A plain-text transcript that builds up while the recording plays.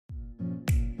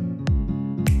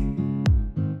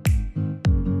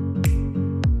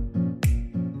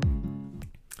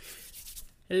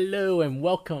Hello and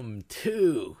welcome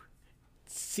to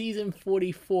season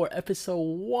 44, episode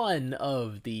 1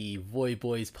 of the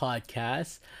VoyBoys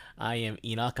podcast. I am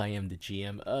Enoch. I am the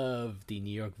GM of the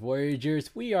New York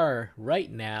Voyagers. We are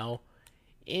right now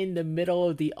in the middle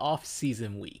of the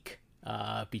off-season week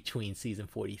between season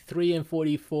 43 and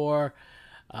 44.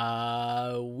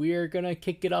 We're gonna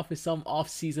kick it off with some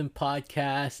off-season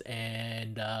podcasts,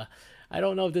 and I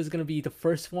don't know if this is gonna be the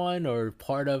first one or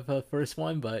part of the first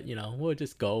one, but we'll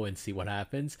just go and see what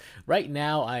happens. Right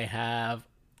now, I have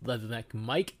Leatherneck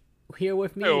Mike here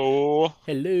with me. Hello.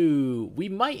 Hello. We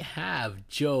might have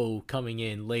Joe coming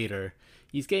in later.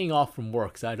 He's getting off from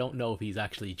work, so I don't know if he's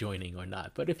actually joining or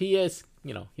not. But if he is,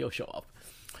 he'll show up.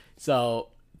 So,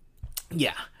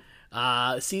 yeah.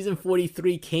 Season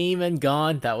 43 came and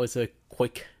gone. That was a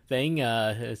quick thing.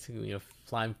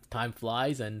 Time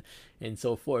flies and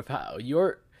so forth.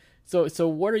 So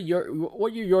what are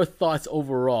your thoughts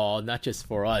overall? Not just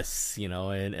for us,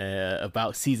 and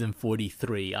about season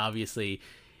 43. Obviously,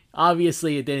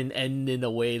 it didn't end in the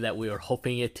way that we were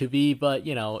hoping it to be, but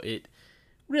it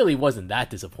really wasn't that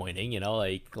disappointing. In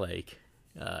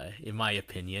my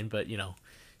opinion, but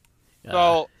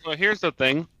So here's the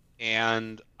thing,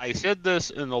 and I said this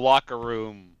in the locker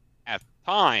room at the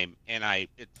time, and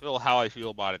it's still how I feel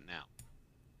about it now.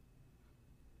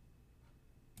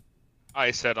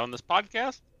 I said on this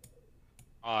podcast,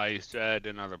 I said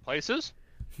in other places,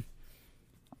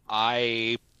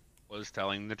 I was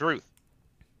telling the truth.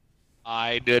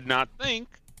 I did not think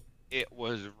it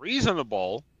was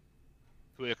reasonable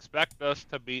to expect us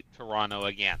to beat Toronto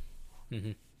again.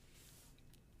 Mm-hmm.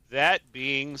 That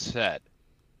being said,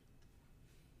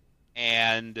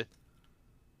 and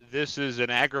this is an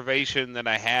aggravation that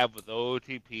I have with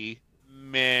OTP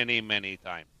many, many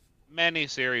times. Many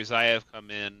series I have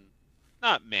come in,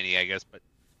 not many, I guess, but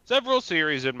several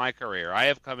series in my career, I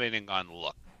have come in and gone,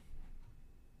 look,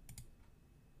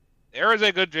 there is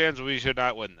a good chance we should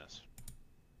not win this.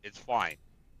 It's fine.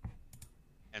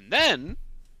 And then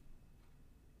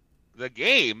the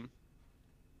game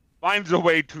finds a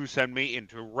way to send me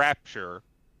into rapture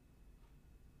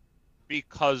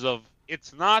because of,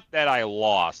 it's not that I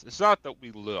lost. It's not that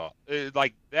we lost.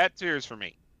 Like, that series for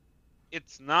me.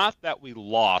 It's not that we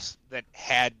lost that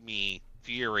had me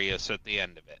furious at the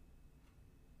end of it.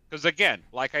 Because, again,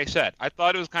 like I said, I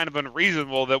thought it was kind of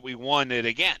unreasonable that we won it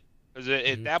again. Because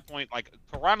at that point, like,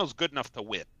 Toronto's good enough to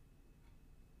win.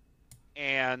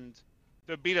 And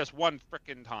to beat us one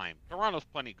frickin' time. Toronto's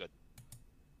plenty good.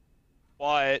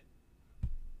 But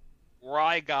where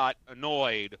I got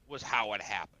annoyed was how it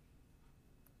happened.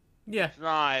 Yeah. It's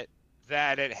not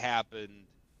that it happened.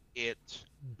 It's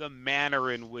the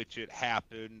manner in which it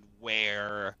happened,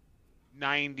 where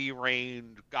 90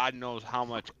 rain, God knows how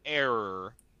much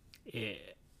error,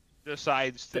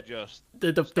 decides to just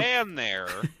stand there.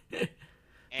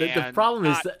 The problem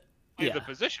is that the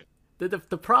position.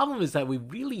 The problem is that we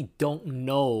really don't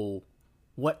know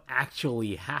what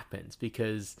actually happens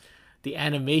because the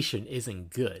animation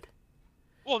isn't good.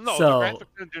 Well, no, the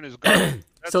graphics engine is good.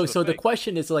 So the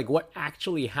question is, like, what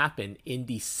actually happened in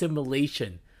the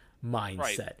simulation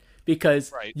mindset? Right.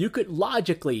 Because you could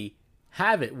logically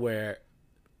have it where,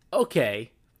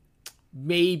 okay,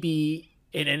 maybe,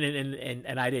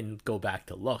 and I didn't go back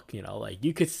to look, like,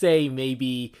 you could say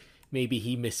maybe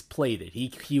he misplayed it.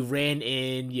 He ran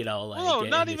in,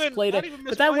 misplayed it.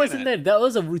 But that wasn't it. That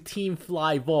was a routine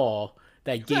fly ball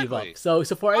that gave up. So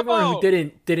for everyone who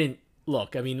didn't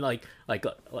look, I mean, look, I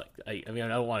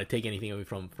don't want to take anything away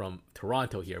from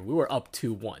Toronto here. We were up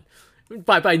 2-1.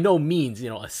 By no means,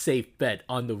 a safe bet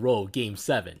on the road, Game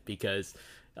 7, because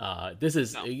this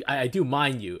is, no. I do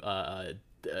mind you, the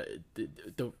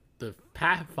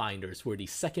Pathfinders were the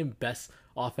second best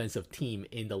offensive team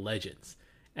in the Legends.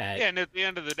 And at the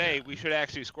end of the day, we should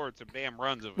actually scored some damn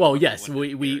runs. Well, yes,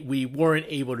 we weren't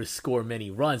able to score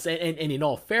many runs, and in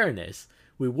all fairness,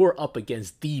 we were up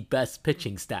against the best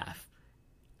pitching staff,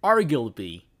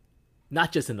 arguably,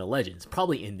 not just in the Legends,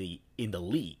 probably in the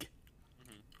league.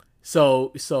 Mm-hmm.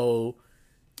 So,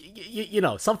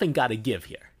 something got to give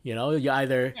here. You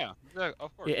either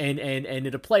of course. And in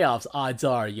the playoffs, odds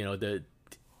are the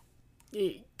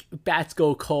bats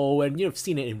go cold, and you've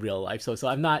seen it in real life. So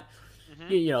I'm not.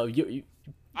 Mm-hmm.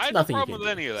 I have nothing no problem with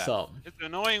any of that. So it's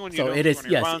annoying when you so don't it is,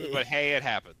 yes, runs, but hey, it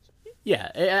happens. Yeah,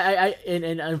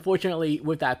 and unfortunately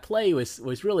with that play was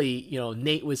really,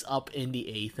 Nate was up in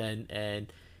the 8th,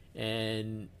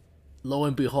 and lo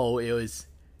and behold, it was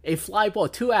a fly ball,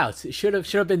 2 outs. It should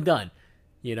have been done.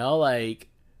 Like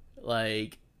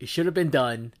it should have been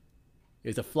done. It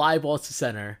was a fly ball to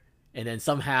center, and then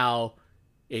somehow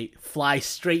it flies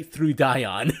straight through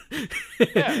Dion. Yeah,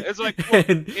 it's like, look,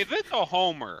 And if it's a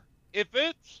homer, if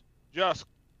it's just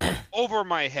over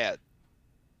my head,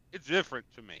 it's different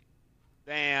to me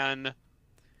than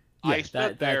yeah, I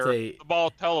stood there, the ball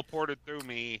teleported through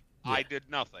me, yeah. I did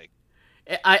nothing.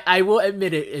 I will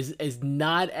admit it is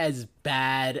not as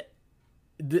bad.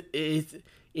 It's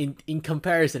in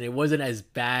comparison, it wasn't as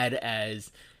bad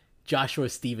as Joshua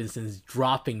Stevenson's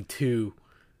dropping two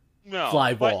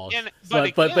fly balls.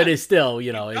 But But again, it's still,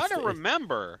 you it's gotta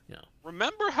remember.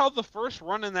 Remember how the first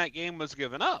run in that game was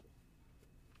given up.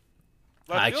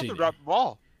 Left fielder dropped the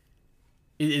ball.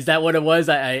 Is that what it was?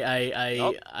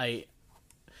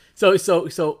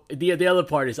 So the other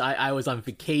part is I was on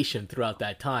vacation throughout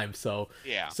that time, so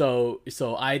yeah. So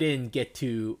I didn't get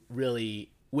to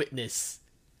really witness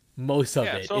most of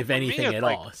it, if anything at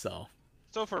all. So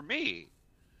for me,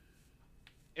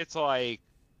 it's like,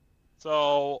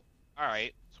 all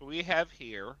right. So we have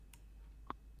here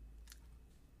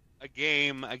a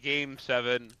game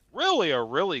 7, really a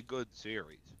really good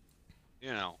series.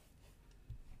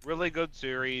 Really good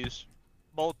series.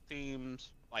 Both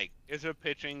teams, like, it's a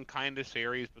pitching kind of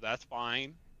series, but that's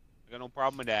fine. I got no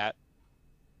problem with that.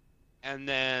 And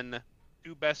then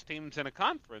 2 best teams in a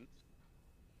conference,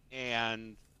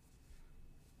 and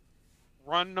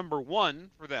run number 1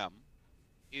 for them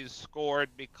is scored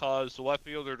because the left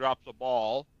fielder drops a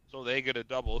ball, so they get a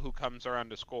double. Who comes around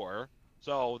to score?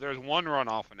 So there's 1 run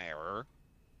off an error,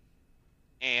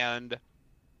 and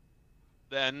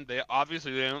then they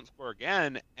don't score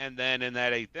again. And then in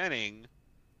that 8th inning,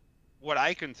 what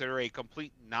I consider a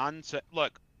complete nonsense.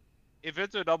 Look, if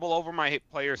it's a double over my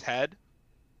player's head,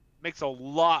 makes a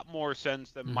lot more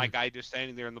sense than my guy just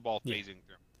standing there and the ball phasing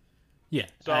through. Yeah.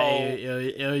 So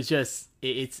it was just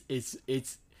it's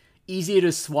easier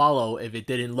to swallow if it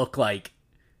didn't look like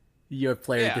your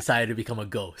player decided to become a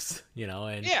ghost,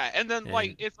 and then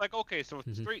it's like, okay, so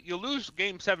it's 3, you lose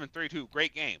game 7 3-2,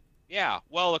 great game. Yeah,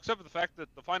 well, except for the fact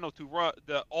that the final 2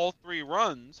 all 3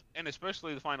 runs, and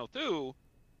especially the final 2,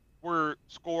 were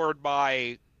scored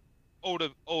by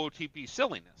OTP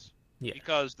silliness. Yeah.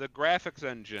 Because the graphics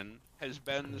engine has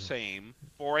been the same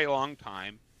for a long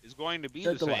time, is going to be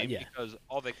the same because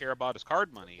all they care about is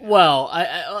card money. Well,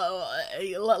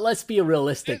 let's be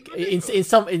realistic. In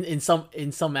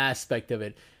some aspect of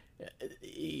it,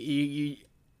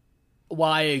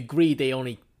 while I agree they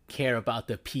only care about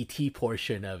the PT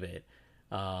portion of it,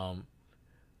 I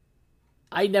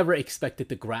never expected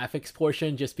the graphics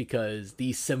portion, just because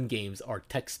these sim games are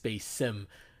text-based sim,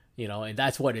 and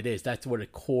that's what it is. That's what the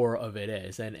core of it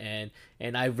is. And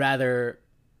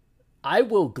I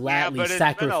will gladly sacrifice.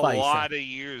 It's been a lot of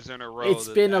years in a row. It's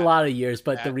been a lot of years,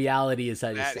 but the reality is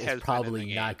that it's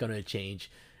probably not going to change.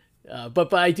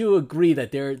 But I do agree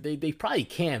that they probably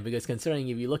can, because considering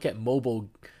if you look at mobile,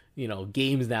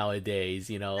 games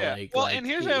nowadays, and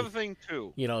here's the other thing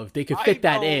too. If they could fit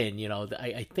that in,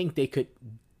 I think they could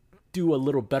do a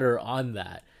little better on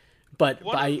that. But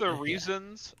one of the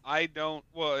reasons I don't,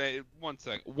 one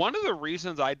second. One of the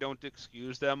reasons I don't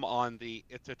excuse them on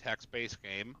it's a text-based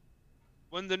game.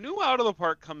 When the new Out of the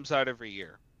Park comes out every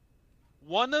year,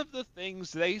 one of the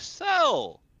things they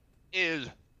sell is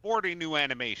 40 new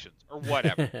animations or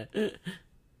whatever.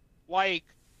 Like,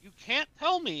 you can't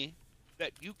tell me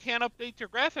that you can't update your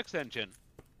graphics engine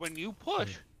when you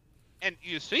push and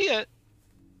you see it.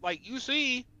 Like, you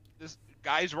see this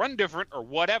guys run different or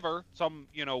whatever, some,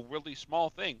 really small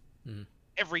thing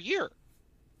every year.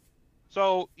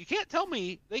 So you can't tell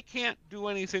me they can't do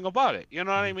anything about it. You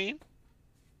know what I mean?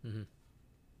 Mm-hmm.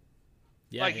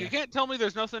 You can't tell me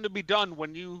there's nothing to be done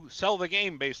when you sell the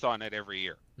game based on it every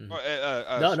year. Part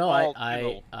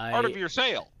of your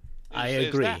sale. I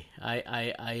agree.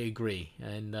 I agree.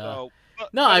 And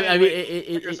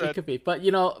it could be, but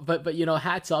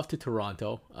hats off to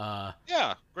Toronto.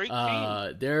 Great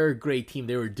team. They're a great team.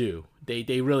 They were due.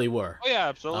 They really were. Oh yeah,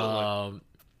 absolutely.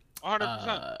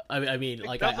 100%. I mean,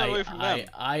 like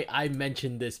I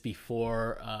mentioned this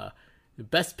before. The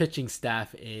best pitching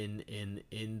staff in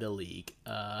the league.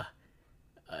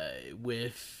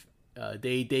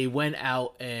 They went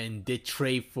out and did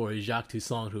trade for Jacques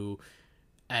Toussaint, who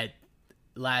at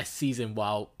last season,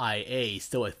 while IA,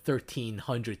 still a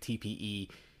 1300 TPE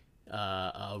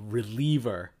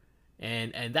reliever,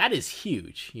 and that is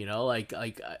huge.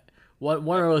 One of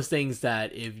those things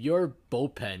that if your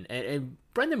bullpen and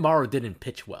Brendan Morrow didn't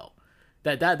pitch well.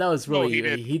 That was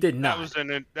really he did not.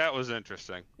 That was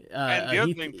interesting. And the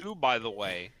other thing too, by the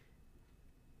way,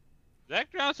 Zach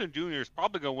Johnson Jr. is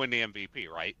probably going to win the MVP,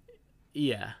 right?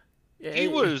 Yeah. He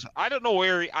was. I don't know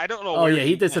where. I don't know Oh where yeah,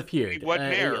 he went. disappeared. He wasn't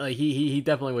there. Like he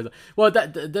definitely was. Well,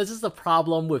 this is the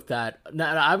problem with that.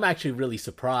 Now, I'm actually really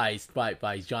surprised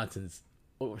by Johnson's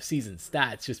season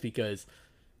stats, just because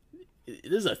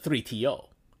this is a 3-TO.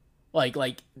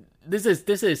 Like this is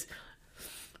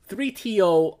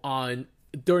 3-TO on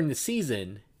during the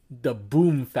season. The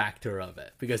boom factor of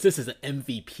it, because this is an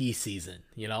MVP season.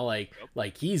 You know,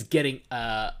 like he's getting.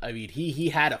 I mean, he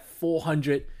had a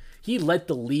 400. He led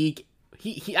the league.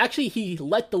 He actually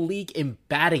led the league in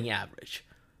batting average,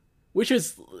 which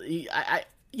is I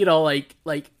you know like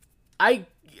I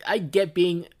get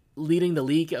being leading the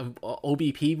league of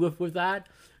OBP with that.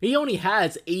 He only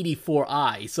has 84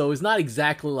 I, so it's not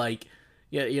exactly like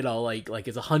you know like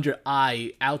it's 100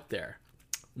 I out there,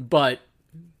 but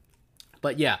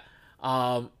yeah,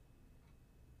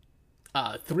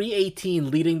 318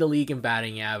 leading the league in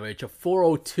batting average, a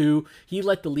 402. He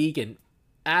led the league in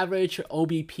average,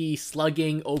 OBP,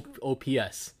 slugging,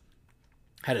 OPS.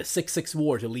 Had a 6.6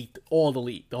 WAR to lead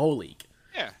the whole league.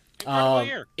 Yeah, incredible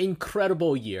year.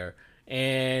 Incredible year,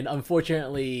 and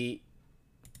unfortunately,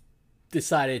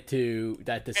 decided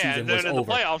that the season was over. And then in the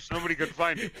playoffs, nobody could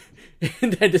find him.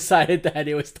 And then decided that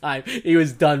it was time. He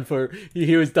was done for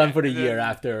the year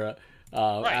after.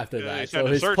 After that, so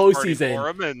his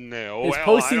postseason, his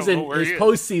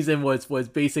postseason was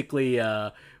basically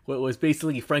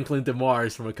Franklin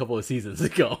DeMars from a couple of seasons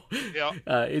ago. Yeah,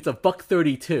 it's a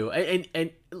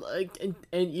 $132,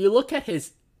 and you look at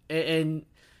his and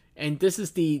this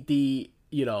is the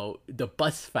you know the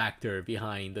bust factor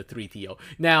behind the 3-TO.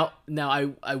 Now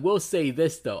I will say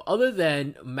this though, other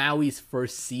than Maui's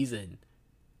first season,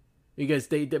 because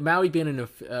the Maui been in a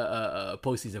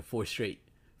postseason four straight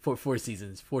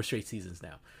seasons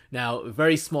now. Now,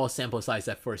 very small sample size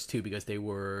at first too, because they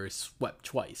were swept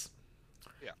twice.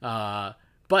 Yeah.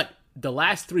 But the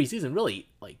last 3 seasons, really,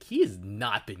 like he has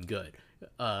not been good.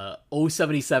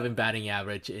 077 batting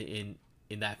average in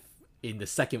the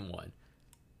second one.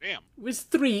 Damn. It's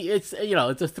it's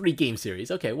a 3-game series.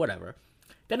 Okay, whatever.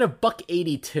 Then a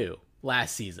 $182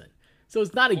 last season. So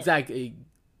it's not exactly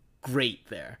great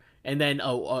there. And then a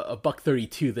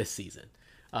 $132 this season.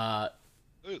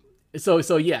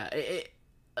 So yeah,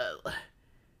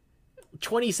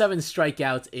 27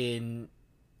 strikeouts in.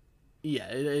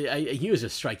 Yeah, he was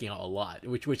just striking out a lot,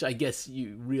 which I guess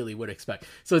you really would expect.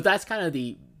 So that's kind of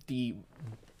the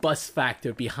bust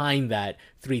factor behind that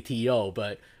 3-TO.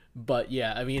 But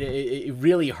yeah, I mean it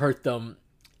really hurt them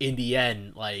in the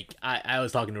end. Like I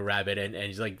was talking to Rabbit and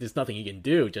he's like, there's nothing you can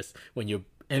do. Just when your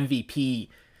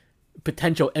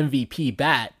potential MVP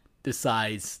bat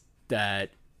decides that.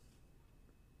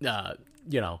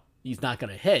 He's not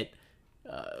gonna hit.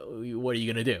 What are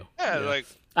you gonna do? Yeah,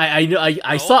 you know? like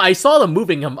I saw them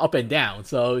moving him up and down.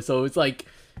 So it's like,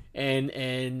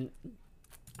 and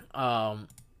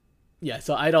yeah.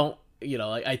 So I don't,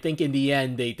 I think in the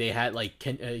end they had like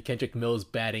Kendrick Mills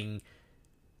batting.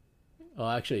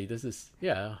 Oh, actually, this is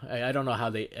I don't know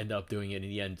how they ended up doing it in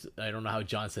the end. I don't know how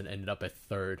Johnson ended up at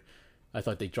third. I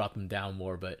thought they dropped him down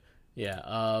more, but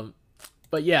yeah.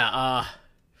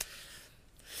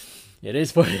 It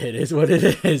is what it is.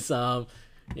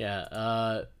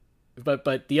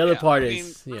 But the other part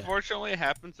is, unfortunately, it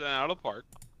happens in out of park.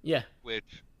 Yeah.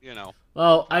 Which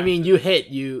Well, I mean, you hit,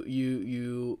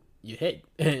 you hit,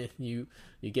 you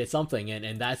get something,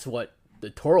 and that's what the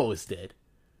Toros did.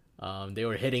 They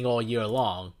were hitting all year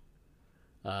long.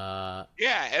 And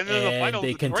then the final,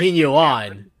 they continue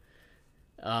on.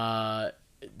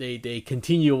 They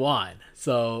continue on.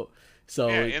 So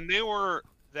and they were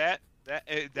that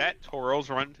Toros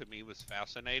run to me was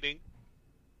fascinating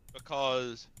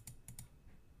because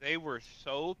they were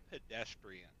so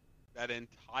pedestrian that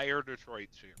entire Detroit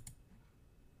series,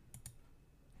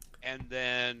 and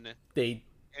then in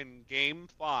Game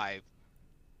 5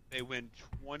 they win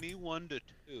 21-2.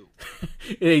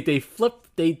 they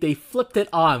flipped it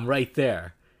on right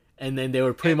there, and then they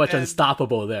were pretty much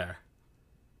unstoppable there.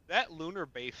 That lunar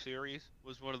base series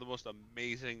was one of the most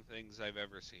amazing things I've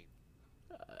ever seen.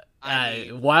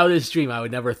 Wildest dream. I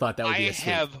would never thought that would be a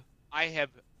sweep.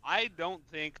 I don't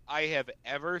think I have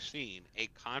ever seen a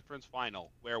conference final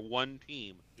where one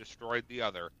team destroyed the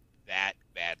other that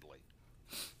badly.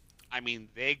 I mean,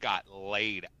 they got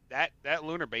laid. That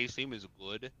lunar base team is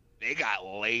good. They got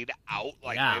laid out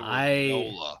like they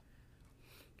were Nola.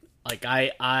 Like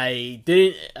I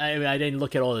didn't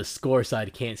look at all the scores, so I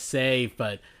can't say.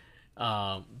 But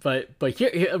first,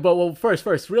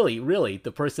 really,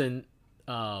 the person.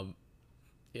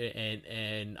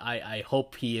 And I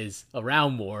hope he is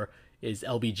around more, is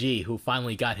LBG, who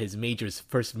finally got his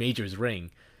first majors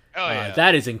ring. Oh, yeah.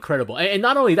 That is incredible. And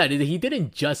not only that, he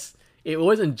didn't just it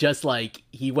wasn't just like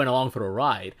he went along for the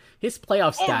ride. His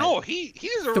playoff Oh stat: no, he's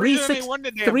the reason they won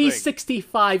the damn thing.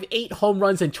 365, 8 home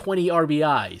runs, and 20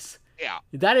 RBIs. Yeah,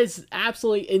 that is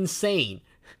absolutely insane.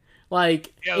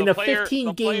 Like in a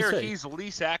 15 games, player he's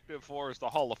least active for is the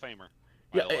Hall of Famer.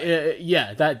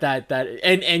 Yeah, that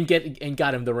and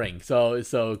got him the ring.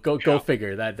 So go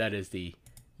figure. That is the,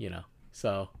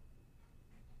 so.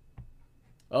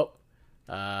 Oh,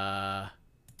 hang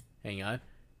on.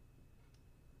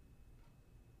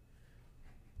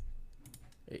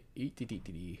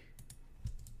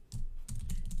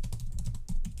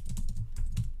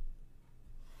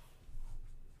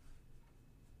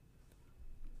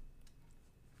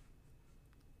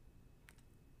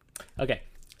 Okay,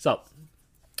 so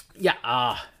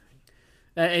yeah,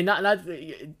 and not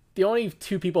the only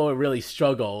two people who really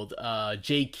struggled,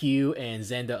 JQ and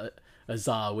Xander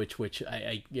Azar, which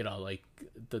I like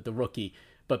the rookie,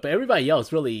 but everybody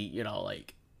else really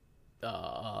like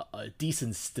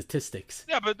decent statistics.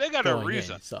 Yeah, but they got a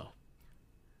reason. So,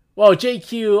 well,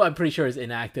 JQ I'm pretty sure is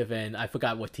inactive, and I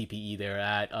forgot what TPE they're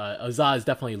at. Azar is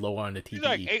definitely lower on the TPE. He's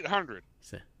like 800.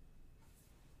 So.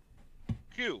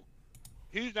 Q,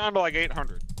 he's down to like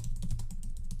 800.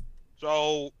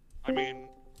 So, I mean,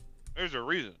 there's a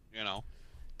reason,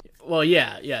 Well,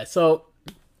 yeah. So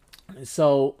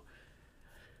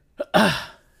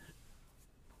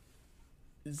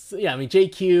yeah, I mean,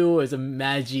 JQ is a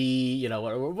Magi,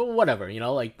 whatever,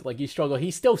 like you struggle. He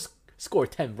still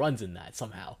scored 10 runs in that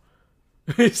somehow.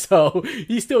 So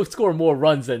he still scored more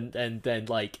runs than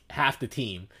like half the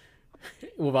team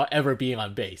without ever being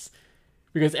on base.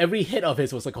 Because every hit of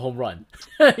his was like a home run.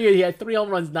 He had 3 home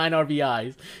runs, 9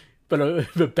 RBIs,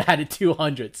 but batted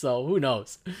 200. So who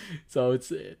knows? So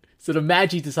the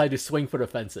Magi decided to swing for the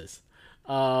fences.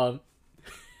 Go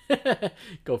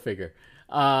figure.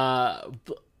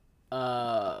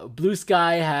 Blue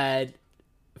Sky had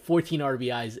 14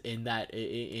 RBIs in that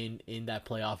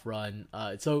playoff run.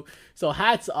 So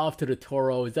hats off to the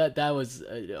Toros. That was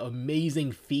an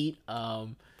amazing feat. Like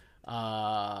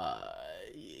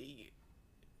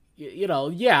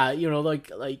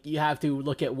you have to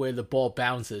look at where the ball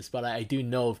bounces, but I do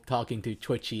know, talking to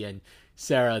Twitchy and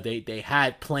Sarah, they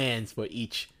had plans for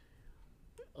each,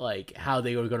 like how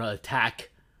they were going to attack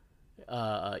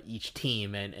each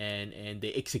team, and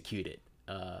they executed.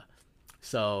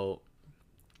 So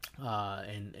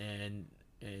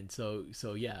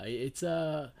yeah, it's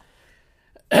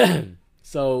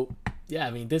so yeah,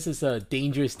 I mean, this is a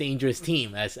dangerous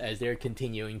team as they're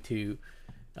continuing to.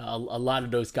 A lot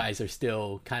of those guys are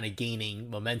still kind of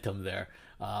gaining momentum there.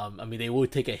 I mean, they will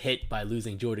take a hit by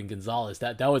losing Jordan Gonzalez.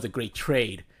 That was a great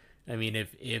trade. I mean,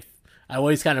 if I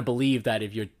always kind of believe that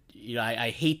if you're,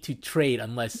 I hate to trade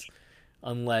unless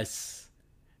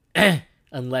I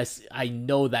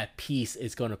know that piece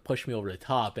is going to push me over the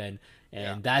top, and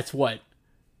that's what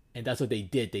they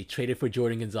did. They traded for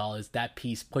Jordan Gonzalez. That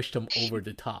piece pushed them over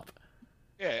the top.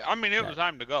 Yeah, I mean, it was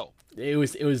time to go. It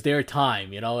was their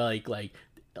time,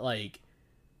 like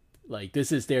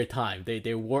this is their time.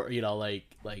 They were,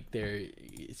 like their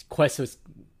Quest was,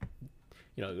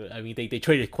 I mean, they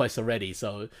traded Quest already.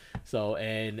 So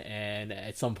and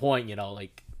at some point,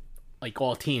 like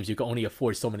all teams, you can only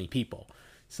afford so many people.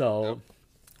 So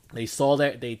they saw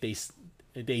that they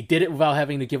did it without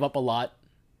having to give up a lot,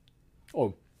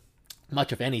 or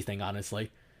much of anything,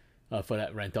 honestly, for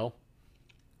that rental.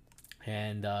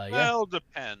 And well,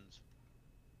 depends.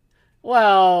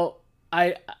 Well,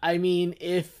 I mean,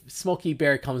 if Smokey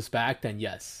Bear comes back, then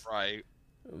yes. Right.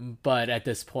 But at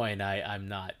this point, I'm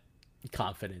not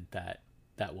confident that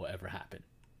will ever happen.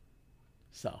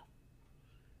 So,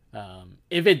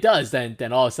 if it does, then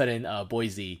all of a sudden,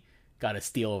 Boise got a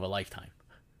steal of a lifetime.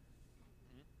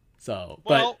 So,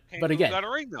 but again, got a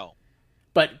ring though.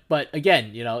 But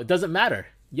again, it doesn't matter.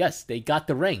 Yes, they got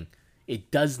the ring. It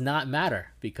does not matter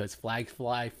because flags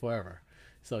fly forever.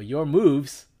 So your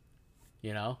moves,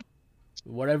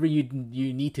 whatever you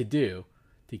need to do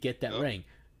to get that ring,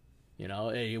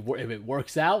 if it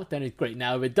works out, then it's great.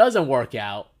 Now, if it doesn't work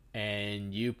out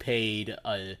and you paid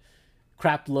a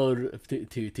crap load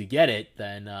to get it,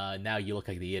 then now you look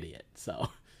like the idiot. So,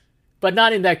 but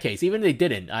not in that case. Even if they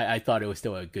didn't, I thought it was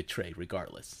still a good trade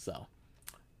regardless.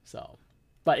 So,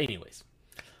 but anyways,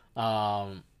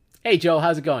 hey Joe,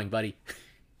 how's it going, buddy?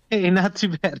 Hey, not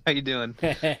too bad. How you doing?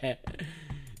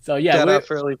 So yeah, got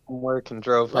off early from work and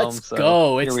drove home. Let's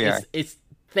go. It's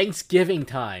Thanksgiving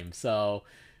time. So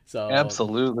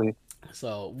absolutely.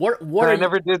 So what I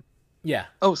never did. Yeah.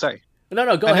 Oh, sorry. No,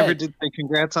 go ahead. I never did say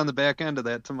congrats on the back end of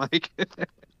that to Mike.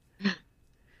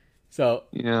 So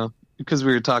yeah, because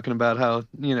we were talking about how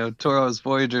Toro's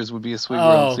Voyagers would be a sweet Oh,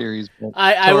 World Series. But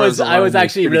I Toro's was alone is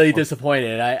actually pretty really cool.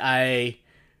 disappointed.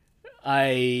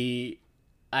 I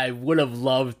would have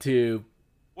loved to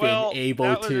been Well, able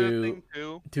that was the other thing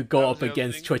too. to go That was up the other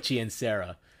against thing. Twitchy and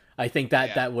Sarah. I think that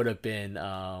Yeah. that would have been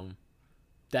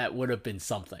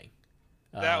something.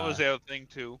 That was the other thing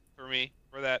too for me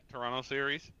for that Toronto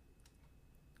series.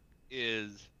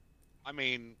 Is, I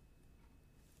mean,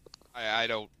 I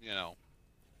don't,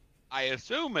 I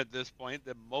assume at this point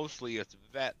that mostly it's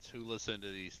vets who listen to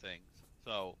these things,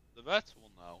 so the vets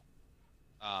will know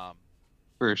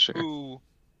For sure. who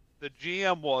the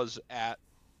GM was at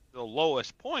the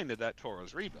lowest point of that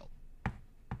Toro's rebuild,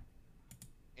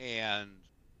 and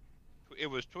it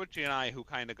was Twitchy and I who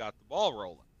kind of got the ball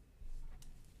rolling.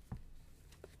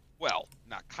 Well,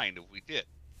 not kind of, we did.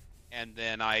 And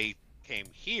then I came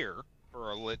here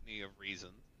for a litany of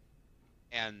reasons.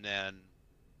 And then,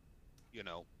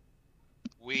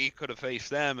 we could have faced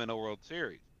them in a World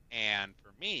Series. And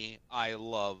for me, I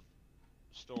love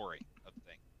the story of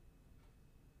things.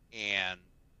 And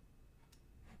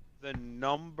the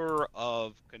number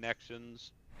of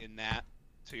connections in that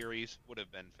series would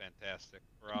have been fantastic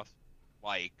for us.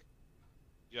 Like,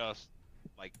 just,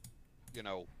 like,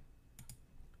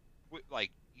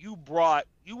 like you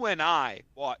and I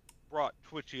brought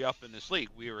Twitchy up in this league.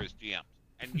 We were his GMs,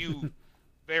 and you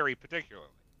very particularly.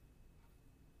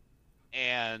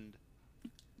 And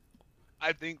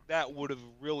I think that would have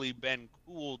really been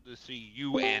cool to see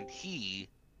you and he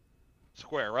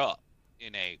square up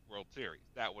in a World Series.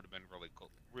 That would have been really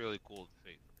cool to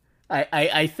see.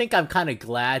 I think I'm kind of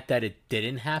glad that it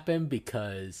didn't happen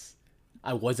because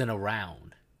I wasn't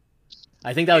around.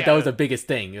 I think that was the biggest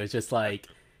thing. It was just like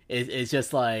it's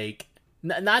just like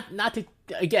not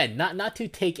to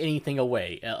take anything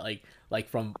away like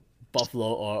from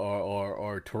Buffalo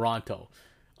or Toronto.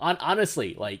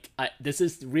 Honestly, like this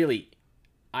is really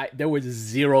there was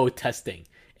zero testing.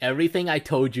 Everything I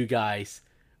told you guys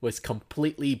was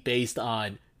completely based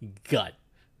on gut.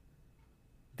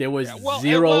 There was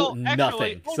nothing.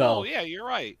 Actually, so no, yeah, you're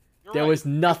right. There was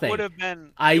nothing.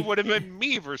 It would have been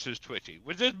me versus Twitchy,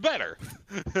 which is better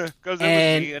because it was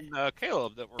me and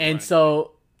Caleb that were. And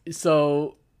so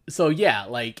yeah,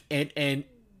 like and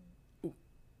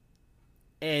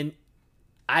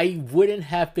I wouldn't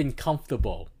have been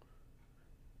comfortable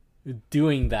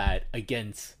doing that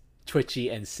against Twitchy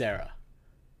and Sarah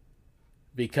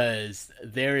because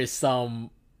there is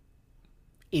some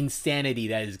insanity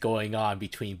that is going on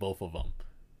between both of them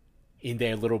in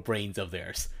their little brains of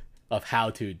theirs of how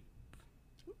to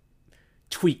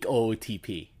tweak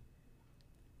OOTP.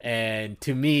 And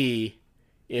to me,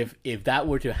 if that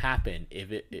were to happen,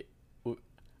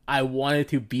 I wanted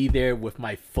to be there with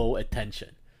my full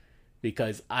attention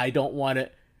because I don't want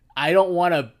to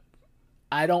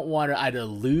either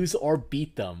lose or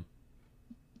beat them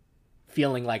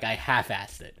feeling like I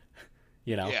half-assed it,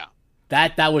 Yeah.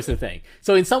 That was the thing.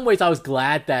 So in some ways, I was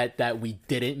glad that we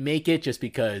didn't make it, just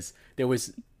because there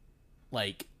was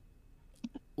like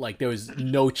there was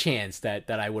no chance that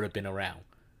I would have been around,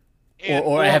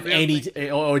 or have any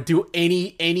or do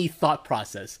any thought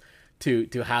process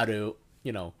to how to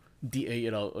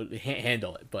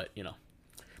handle it.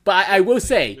 But I will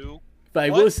say,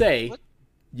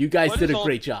 you guys did a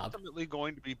great job. Ultimately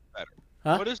going to be better.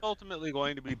 Huh? What is ultimately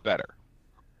going to be better?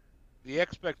 The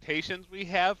expectations we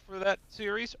have for that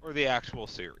series or the actual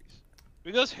series?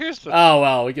 Because here's the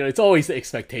it's always the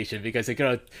expectation because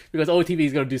OTV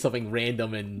is gonna do something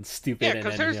random and stupid. Yeah,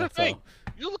 because here's the thing: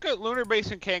 you look at Lunar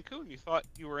Base in Cancun, you thought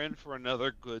you were in for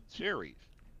another good series,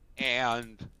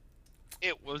 and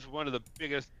it was one of the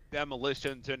biggest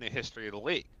demolitions in the history of the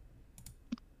league.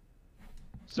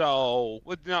 So,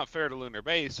 it's not fair to Lunar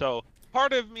Base. So,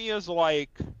 part of me is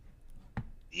like,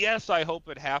 yes, I hope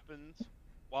it happens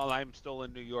while I'm still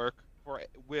in New York,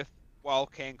 while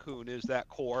Cancun is that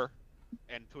core,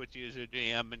 and Twitchy is a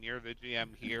GM, and you're the GM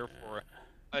here for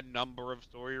a number of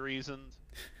story reasons.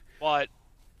 But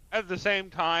at the same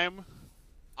time,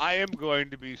 I am going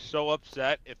to be so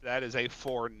upset if that is a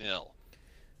 4-0.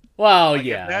 Well, like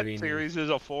yeah, if that series is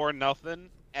a 4-0,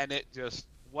 and it just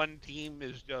one team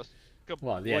is just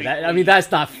completely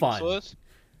that's not fun. useless,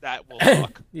 that will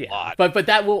suck a lot. But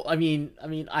that will. I mean,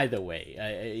 either way,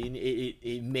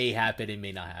 it may happen. It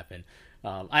may not happen.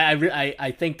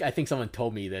 I think someone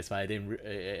told me this, but I didn't,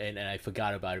 and I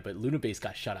forgot about it. But Luna Base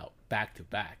got shut out back to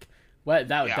back. What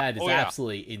that is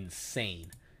absolutely insane.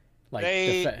 Like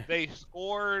they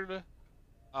scored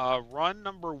run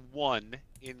number 1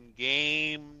 in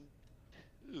game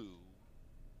 2.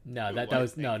 No, that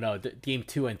was no. Game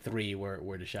 2 and 3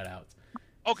 were the shutouts.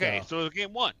 Okay, so it was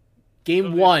game 1.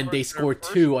 Game So one, scored they their scored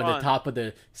first 2 on the run. top of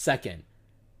the second,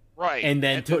 Right. and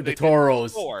then they the didn't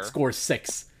Toros score. score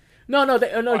 6. No,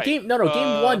 Right. game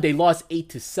one they lost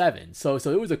 8-7. So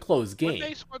it was a close When game.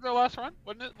 they scored their last run,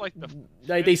 wasn't it like the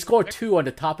They fifth, scored sixth? 2 on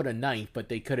the top of the ninth, but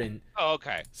they couldn't. Oh,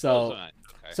 okay. So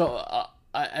Okay.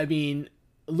 I mean,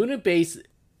 Luna Base.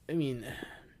 I mean,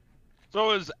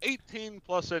 So it was 18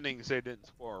 plus innings they didn't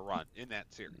score a run in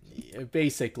that series.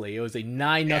 basically it was a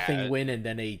 9-0 Yeah. win and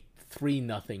then a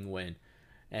 3-0 win,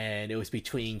 and it was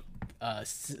between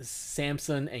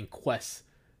Samson and Quest.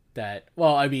 That,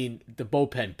 well, I mean, the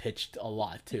bullpen pitched a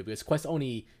lot too, because Quest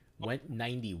only went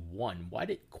 91. Why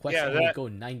did Quest only go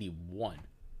 91?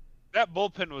 That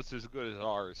bullpen was as good as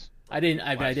ours. I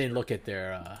didn't look at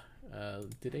their.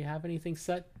 Did they have anything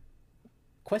set?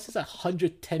 Quest has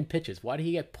 110 pitches. Why did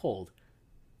he get pulled?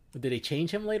 Did they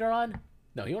change him later on?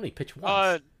 No, he only pitched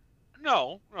once.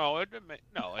 No, it didn't.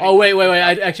 No. Oh, wait.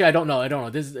 I don't know.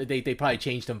 This they probably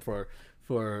changed him for.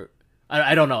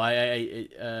 I don't know.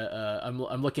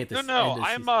 I'm looking at this. No.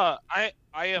 I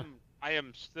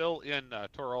am still in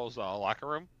Toro's locker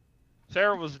room.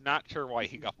 Sarah was not sure why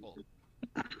he got pulled.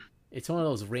 It's one of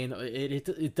those random.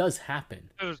 It does happen.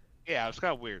 It was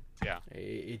kind of weird. Yeah.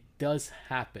 It does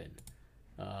happen.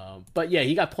 But yeah,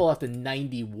 he got pulled off to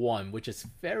 91, which is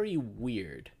very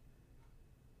weird.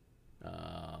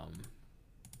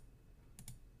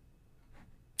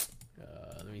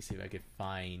 Let me see if I could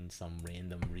find some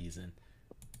random reason.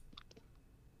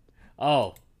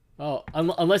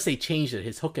 Unless they changed it.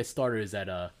 His hook as starter is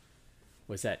at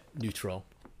was that neutral?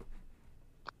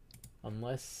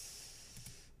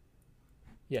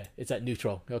 Yeah, it's at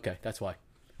neutral. Okay, that's why.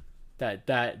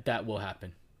 That will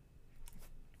happen.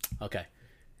 Okay.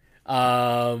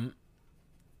 Yeah,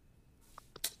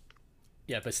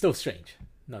 but still strange,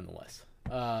 nonetheless.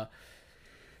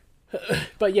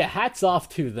 But yeah, hats off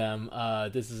to them.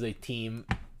 This is a team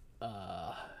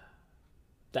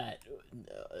that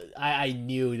I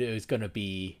knew it was gonna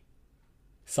be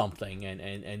something,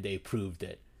 and they proved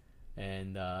it,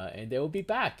 and they will be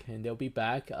back,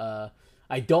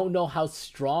 I don't know how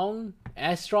strong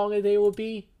they will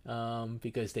be,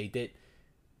 because they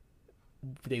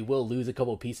will lose a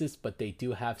couple pieces, but they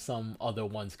do have some other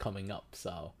ones coming up,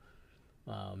 so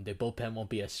their bullpen won't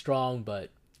be as strong, but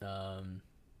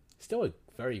still a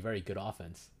very, very good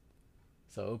offense.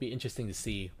 So it'll be interesting to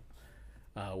see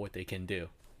what they can do.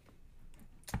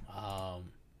 I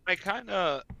kind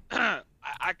of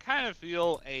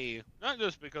feel not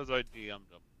just because I DM'd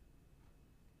them,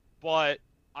 but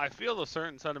I feel a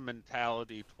certain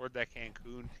sentimentality toward that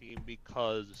Cancun team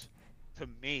because, to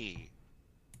me,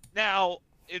 now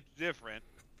it's different.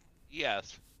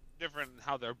 Yes, different in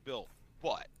how they're built,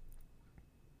 but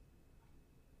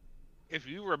if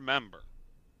you remember,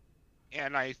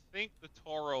 and I think the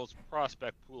Toros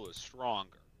prospect pool is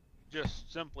stronger, just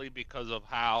simply because of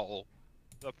how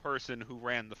the person who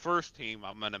ran the first team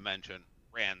I'm going to mention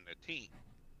ran the team.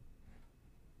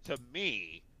 To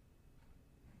me,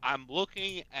 I'm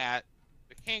looking at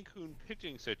the Cancun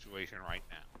pitching situation right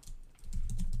now.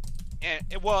 And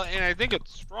I think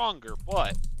it's stronger,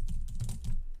 but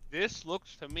this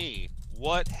looks to me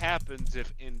what happens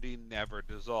if Indy never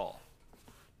dissolves.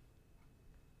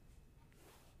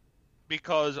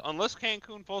 Because unless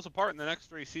Cancun falls apart in the next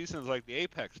 3 seasons like the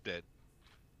Apex did,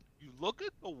 you look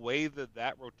at the way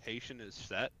that rotation is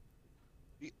set,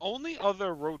 the only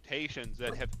other rotations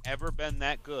that have ever been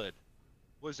that good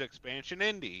was Expansion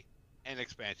Indy and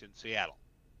Expansion Seattle.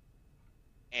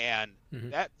 And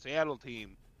that Seattle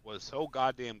team was so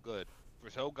goddamn good for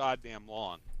so goddamn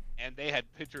long, and they had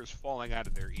pitchers falling out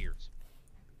of their ears.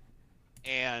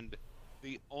 And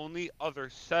the only other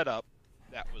setup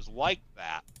that was like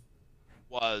that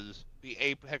was the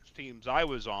Apex teams I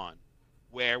was on,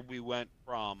 where we went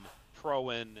from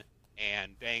Troen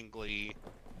and Dangley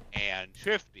and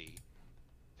Shifty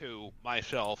to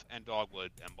myself and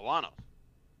Dogwood and Bolanos.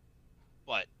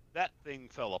 But that thing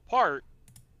fell apart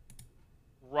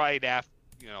right after,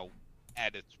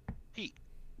 at its peak.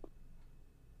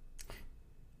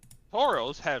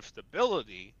 Toros have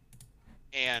stability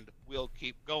and will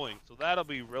keep going, so that'll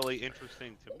be really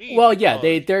interesting to me. Well, yeah,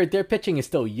 their pitching is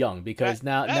still young because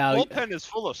now bullpen is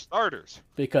full of starters.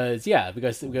 Because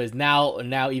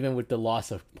now even with the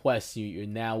loss of Quest, you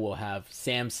now will have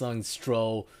Samsung,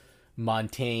 Stroh,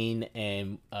 Montaigne,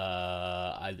 and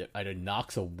either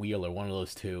Knox or Wheeler, one of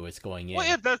those two is going in. Well,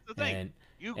 yeah, that's the thing.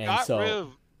 You got rid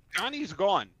of Johnny's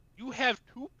gone. You have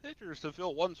 2 pitchers to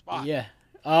fill 1 spot. Yeah.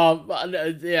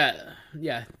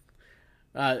 Yeah.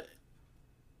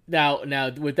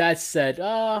 Now with that said,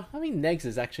 Negs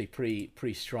is actually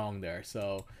pretty strong there.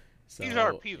 So So He's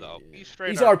RP though. He's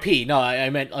straight He's RP. RP. No, I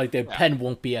meant like the pen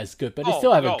won't be as good, but they Oh,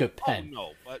 still have a no. good pen.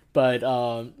 Oh, no, But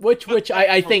which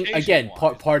I think again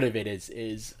rotation-wise. part of it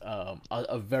is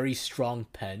a very strong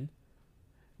pen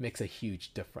makes a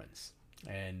huge difference.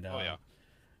 And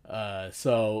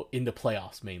so in the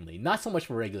playoffs mainly, not so much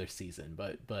for regular season,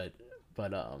 but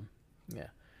yeah.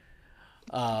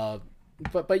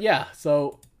 But yeah,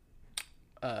 so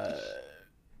like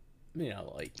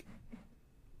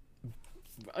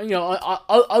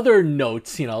other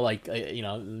notes, like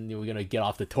we're gonna get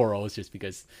off the Toros just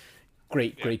because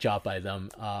great job by them.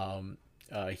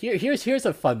 Here's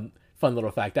a fun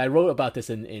little fact. I wrote about this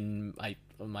in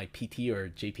my PT or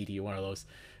JPT, one of those.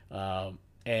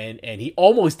 And he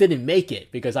almost didn't make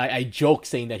it because I joked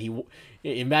saying that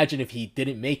imagine if he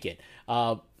didn't make it.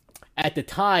 At the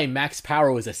time, Max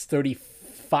Power was at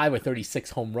 35 or 36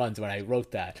 home runs when I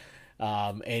wrote that.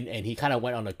 And he kind of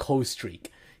went on a cold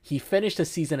streak. He finished the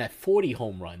season at 40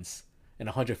 home runs and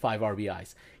 105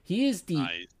 RBIs. He is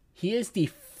the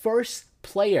first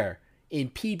player in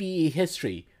PBE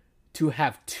history to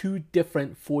have two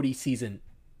different 40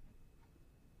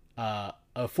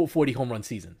 home run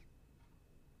seasons.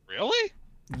 Really?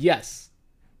 Yes.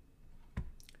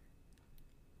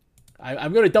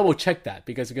 I'm going to double check that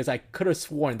because I could have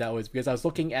sworn that was because I was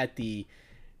looking at the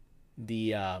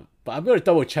but I'm going to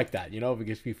double check that,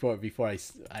 because before I'm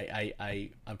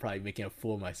probably making a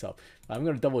fool of myself. But I'm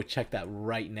going to double check that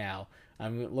right now.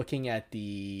 I'm looking at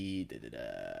the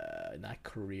not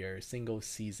career, single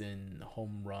season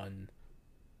home run.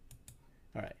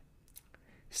 All right.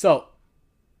 So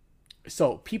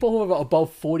people who are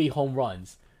above 40 home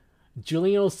runs,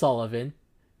 Julian O'Sullivan,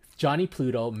 Johnny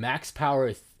Pluto, Max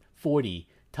Power 40,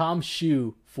 Tom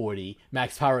Shue 40,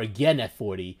 Max Power again at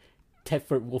 40,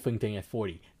 Tedford Wolfington at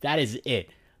 40. That is it.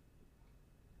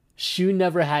 Shue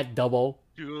never had double.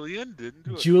 Julian didn't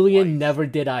do it. Julian twice. never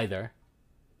did either.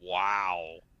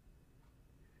 Wow.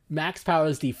 Max Power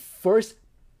is the first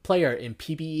player in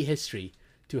PBE history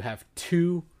to have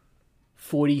two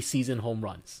 40 season home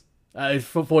runs.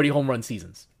 40 home run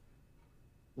seasons.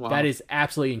 Wow. That is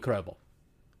absolutely incredible.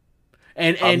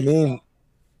 And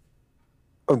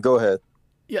go ahead.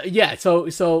 Yeah. So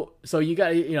you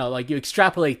got you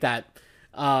extrapolate that.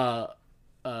 I'm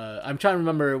trying to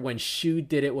remember when Shue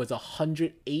did it was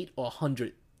 108 or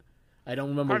 100. I don't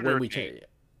remember when we changed.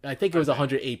 I think it was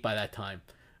 108 by that time.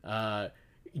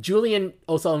 Julian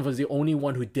O'Sullivan was the only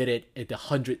one who did it at the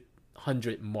 100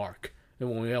 mark, and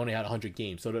when we only had 100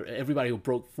 games. So everybody who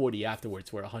broke 40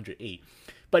 afterwards were 108.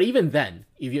 But even then,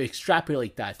 if you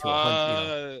extrapolate that to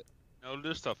 100, no,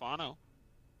 DiStefano.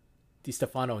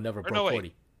 DiStefano never broke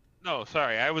 40. No,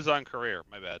 sorry, I was on career.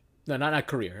 My bad. No, not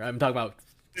career. I'm talking about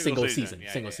single season.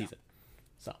 Yeah, single season.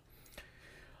 So,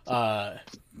 yeah,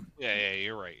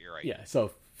 you're right. Yeah,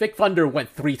 so Vic Thunder went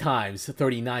 3 times,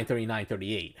 39, 39,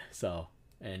 38. So,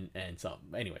 and so,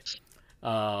 anyways.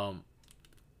 But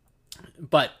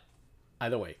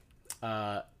either way,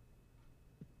 that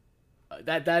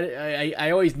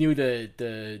I always knew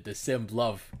the Sim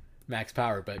love Max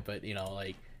Power, but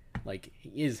like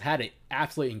he's had an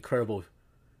absolutely incredible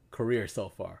career so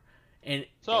far. And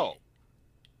so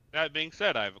that being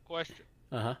said, I have a question.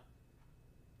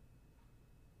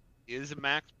 Is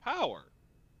Max Power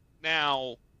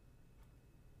now?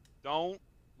 Don't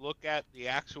look at the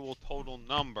actual total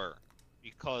number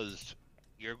because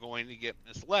you're going to get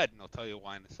misled, and I'll tell you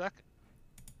why in a second.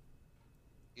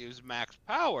 Is Max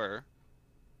Power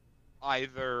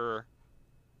either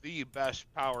the best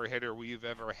power hitter we've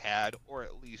ever had, or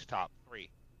at least top 3?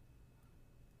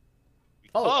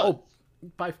 Because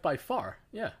by far,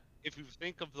 yeah. If you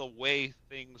think of the way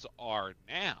things are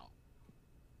now,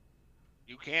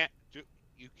 you can't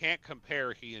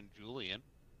compare he and Julian.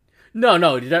 No,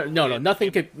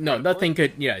 nothing could.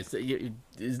 Yeah,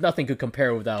 nothing could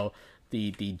compare without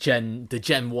the Gen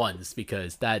 1s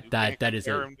because that is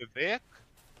compare him to Vic.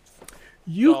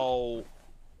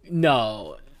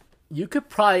 No, you could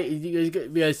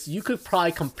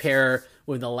probably compare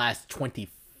with the last 20.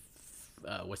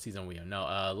 What season are we in?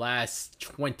 No, last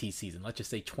 20 seasons. Let's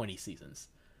just say 20 seasons.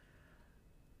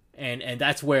 And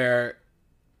that's where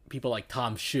people like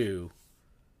Tom Shue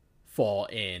fall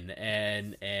in,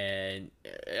 and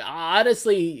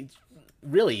honestly,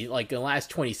 really, like in the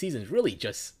last 20 seasons, really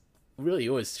it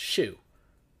was Shue.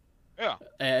 Yeah.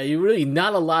 You really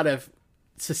not a lot of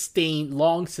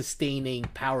long sustaining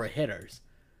power hitters.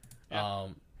 Yeah.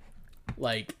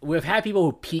 Like we've had people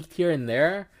who peaked here and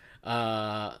there,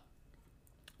 and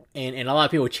a lot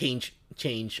of people change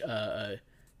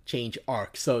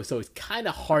arcs. So it's kind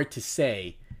of hard to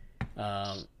say.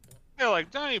 Yeah,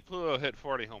 like Johnny Pluto hit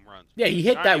 40 home runs. Yeah, he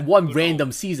hit Johnny that one Pluto,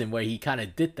 random season where he kind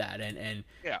of did that, and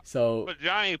yeah, so but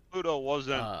Johnny Pluto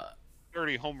wasn't uh,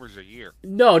 30 homers a year.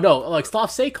 no, like Slav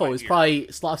Seiko 5 is years. probably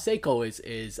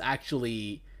is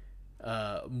actually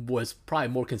was probably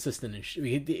more consistent.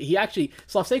 He actually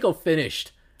Slav Seiko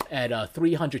finished at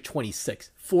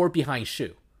 326, 4 behind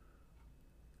Shu,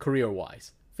 career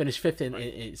wise. Finished fifth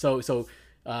in Slav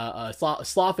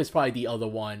is probably the other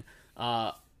one.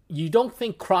 You don't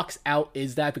think Croc's out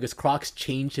is that because Croc's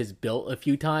changed his build a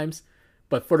few times,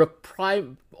 but for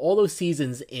all those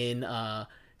seasons in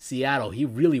Seattle, he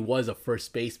really was a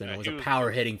first baseman. Yeah, It was a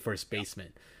power hitting first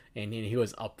baseman, and he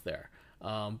was up there.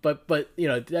 But you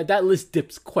know that list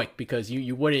dips quick because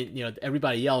you wouldn't, you know,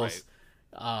 everybody else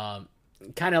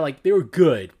kind of like they were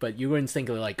good, but you wouldn't think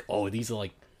like, oh, these are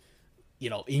like, you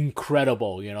know,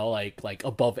 incredible, you know, like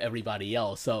above everybody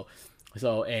else. So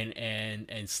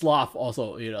and Sloth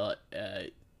also, you know,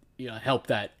 helped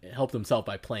himself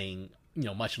by playing, you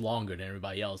know, much longer than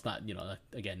everybody else. Not, you know,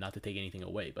 again, not to take anything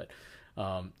away, but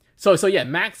so yeah,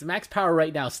 max power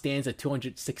right now stands at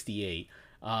 268.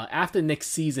 After next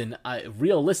season,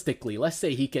 realistically, let's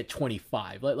say he get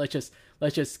 25. Let's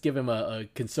just give him a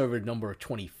conservative number of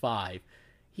 25.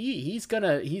 He's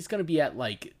gonna be at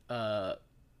like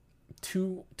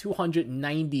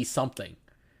 290 something,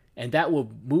 and that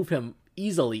will move him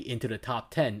easily into the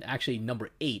top 10, actually number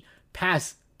 8,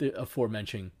 past the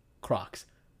aforementioned Crocs,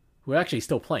 who are actually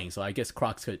still playing, so I guess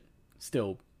Crocs could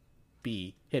still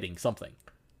be hitting something.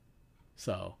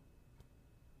 So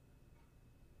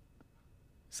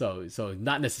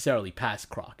not necessarily past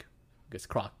Croc, because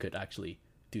Croc could actually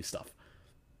do stuff.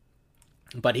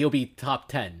 But he'll be top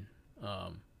 10,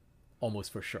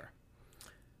 almost for sure.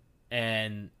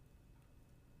 And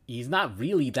he's not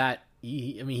really that.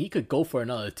 I mean, he could go for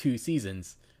another 2-3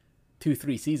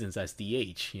 seasons as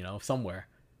DH, you know, somewhere,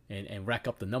 and rack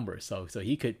up the numbers. So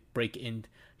he could break in.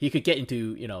 He could get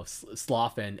into, you know,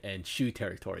 Sloth and Shu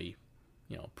territory,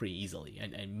 you know, pretty easily,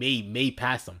 and may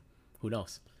pass him. Who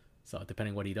knows? So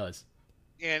depending what he does.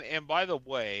 And by the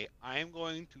way, I am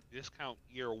going to discount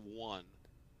year 1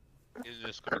 in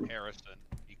this comparison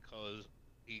because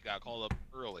he got called up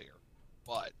earlier.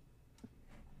 But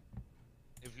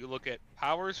if you look at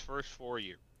Power's first 4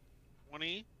 years,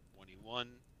 20, 21,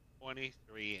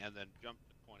 23, and then jump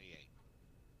to 28.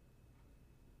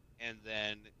 And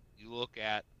then you look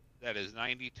at, that is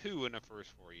 92 in the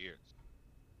first 4 years.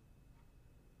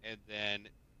 And then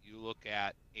you look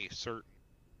at a certain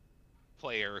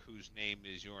player whose name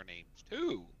is your names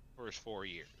too, first 4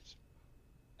 years.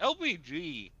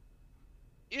 LBG,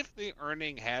 if the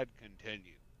earning had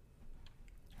continued,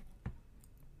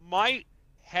 might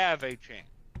have a chance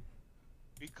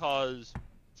because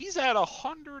he's at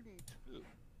 102.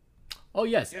 Oh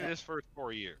yes, in his first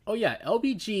 4 years. Oh yeah,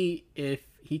 LBG, if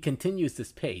he continues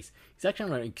this pace, he's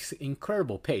actually on an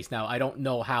incredible pace. Now I don't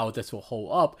know how this will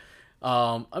hold up.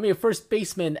 I mean, a first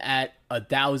baseman at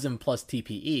 1,000 plus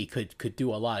TPE could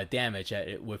do a lot of damage at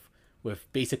it with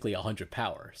basically 100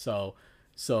 power. So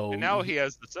and now he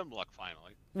has the Simluck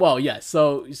finally. Well, yeah.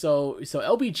 So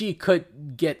LBG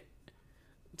could get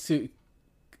to.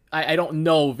 I don't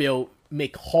know if they'll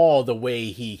make Hall the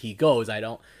way he goes. I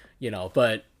don't, you know,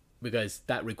 but because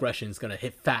that regression is gonna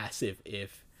hit fast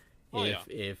if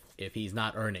he's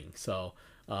not earning. So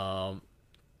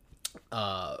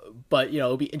but you know,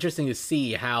 it'll be interesting to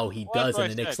see how he does in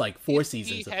the next like 4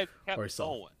 seasons or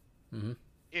so. Mm-hmm.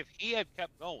 If he had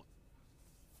kept going,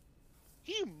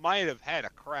 he might have had a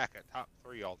crack at top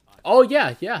 3 all time. Oh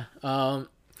yeah.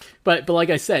 But like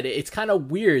I said, it's kind of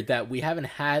weird that we haven't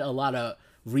had a lot of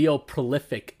real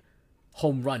prolific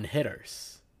home run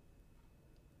hitters.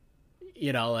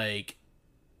 You know, like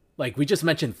we just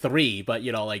mentioned 3, but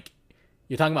you know, like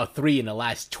you're talking about 3 in the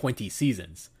last 20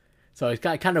 seasons. So it's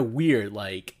kind of weird,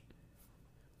 like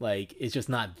it's just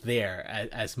not there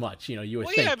as much. You know, you would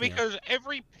think. Yeah, because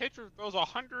every pitcher throws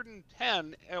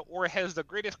 110 or has the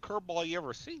greatest curveball you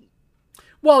ever seen.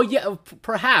 Well, yeah,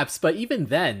 perhaps, but even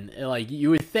then, like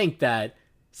you would think that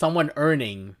someone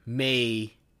earning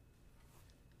may,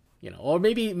 you know, or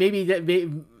maybe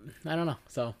I don't know.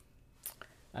 So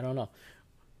I don't know.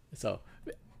 So,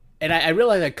 and I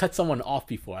realized I cut someone off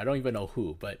before. I don't even know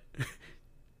who, but.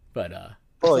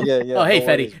 Oh yeah. Oh hey,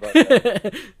 Fetty.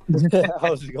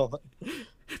 How's it going?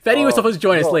 Fetty was supposed to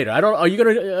join us later. I don't. Are you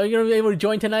gonna be able to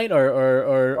join tonight,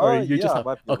 or you just?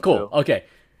 Oh, cool. Okay.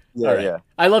 Yeah, all right. yeah.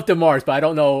 I love DeMars, but I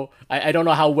don't know. I don't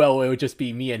know how well it would just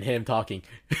be me and him talking.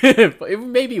 But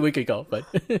maybe we could go, but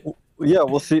yeah,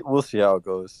 we'll see. We'll see how it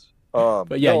goes.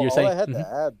 But yeah, you're saying.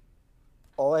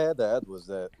 All I had to add was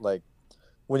that, like,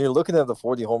 when you're looking at the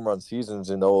 40 home run seasons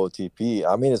in OOTP,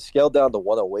 I mean, it's scaled down to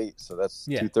 108, so that's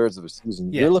 2/3 of a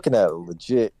season. Yeah. You're looking at a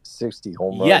legit 60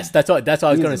 home run. Yes, that's what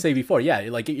I was going to say before. Yeah,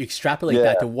 like you extrapolate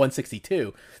that to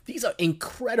 162. These are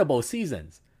incredible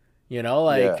seasons.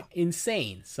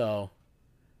 Insane. So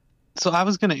I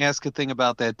was going to ask a thing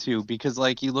about that too, because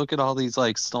like you look at all these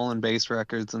like stolen base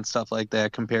records and stuff like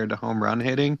that compared to home run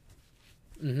hitting,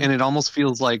 and it almost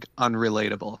feels like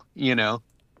unrelatable,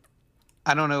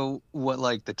 I don't know what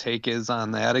like the take is on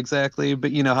that exactly,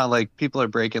 but you know how like people are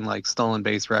breaking like stolen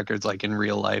base records like in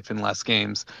real life in less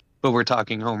games, but we're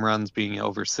talking home runs being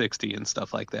over 60 and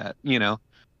stuff like that,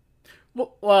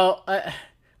 Well,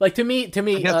 like to me, I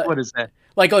guess what is that?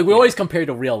 Like we always compare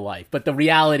to real life, but the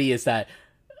reality is that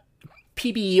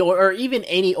PBE or even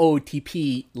any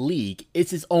OTP league,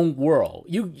 it's its own world.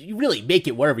 You really make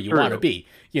it whatever you want to be.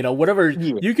 Whatever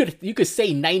you could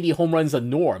say 90 home runs a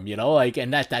norm,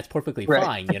 and that's perfectly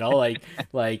fine,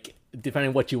 like depending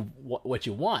on what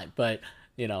you want. But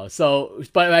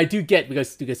but I do get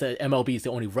because MLB is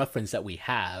the only reference that we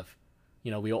have.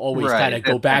 We always kind of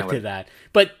go back to that.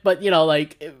 But but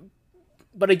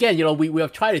again, we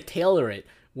have tried to tailor it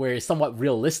where it's somewhat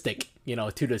realistic, to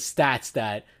the stats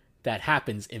that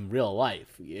happens in real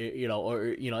life, or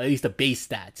at least the base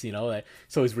stats,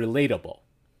 so it's relatable.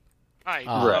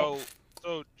 All right.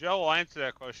 So Joe will answer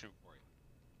that question for you.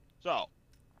 So,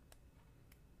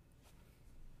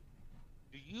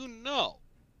 do you know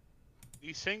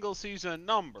the single season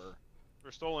number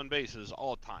for stolen bases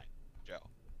all time, Joe?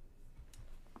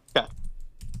 Yeah.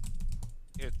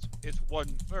 It's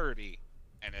 130,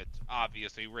 and it's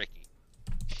obviously Ricky.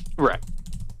 Right.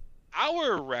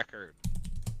 Our record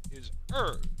is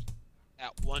Erz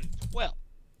at 112.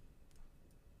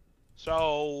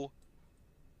 So,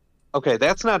 okay,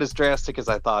 that's not as drastic as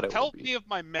I thought it would be. Tell me if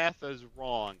my math is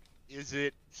wrong. Is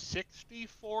it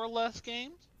 64 less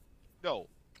games? No.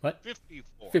 What?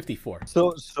 54. 54.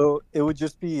 So it would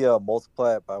just be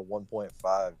multiplied by 1.5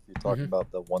 if you're talking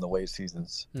about the 108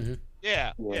 seasons. Mm-hmm.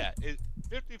 Yeah. It's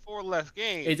 54 less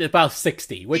games. It's about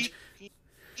 60, which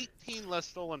 18 less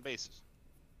stolen bases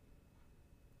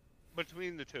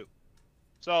between the two.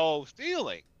 So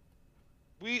stealing,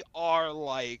 we are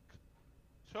like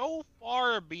so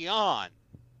far beyond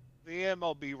the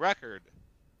MLB record.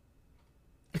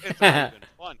 It's not even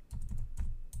funny.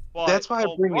 But that's why I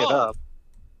bring it up.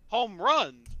 Home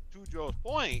runs, to Joe's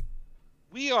point,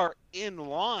 we are in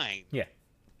line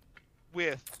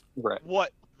with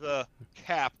what the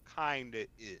cap kind of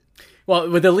is. Well,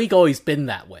 the league always been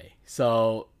that way.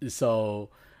 So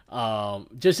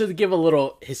just to give a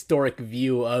little historic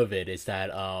view of it is that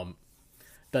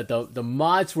the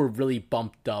mods were really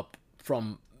bumped up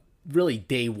from really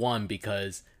day one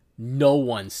because no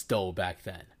one stole back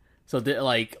then. So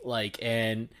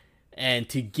and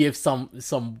to give some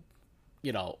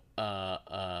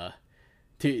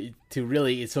to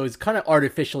really, so it's kind of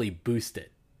artificially boosted.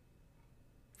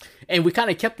 And we kind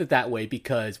of kept it that way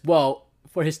because, well,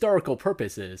 for historical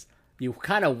purposes, you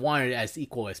kind of want it as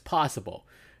equal as possible.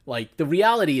 Like, the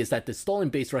reality is that the stolen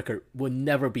base record will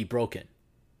never be broken.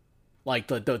 Like,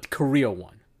 the career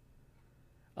one.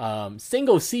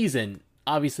 Single season,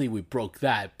 obviously we broke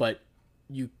that, but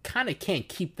you kind of can't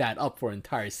keep that up for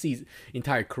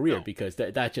entire career because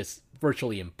that's just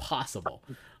virtually impossible.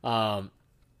 But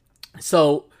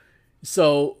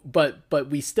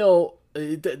we still...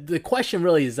 The question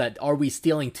really is that, are we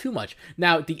stealing too much?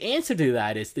 Now, the answer to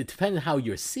that is, it depends on how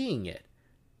you're seeing it.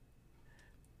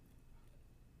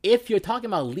 If you're talking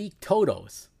about league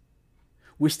totals,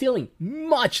 we're stealing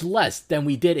much less than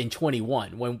we did in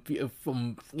 21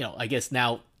 from I guess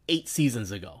now 8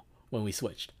 seasons ago when we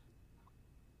switched.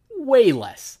 Way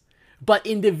less. But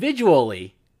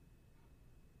individually,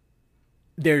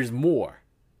 there's more.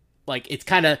 Like, it's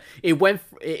kind of,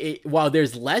 while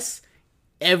there's less,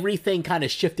 everything kind of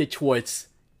shifted towards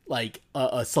like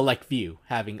a select few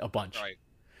having a bunch. Right.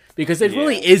 Because there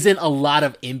really isn't a lot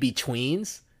of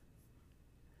in-betweens.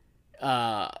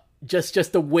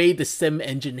 Just the way the sim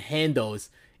engine handles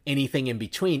anything in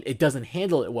between, it doesn't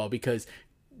handle it well because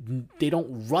they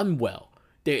don't run well.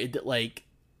 They like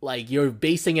you're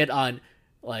basing it on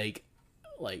like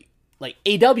AW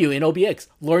in OBX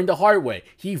learned the hard way.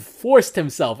 He forced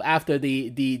himself after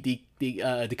the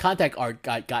contact art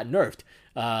got nerfed.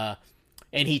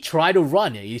 And he tried to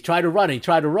run.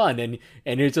 And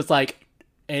it's just like,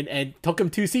 and took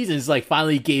him 2 seasons. Like,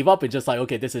 finally gave up and just like,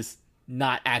 okay, this is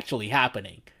not actually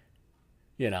happening.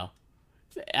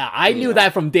 I knew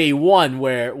that from day one,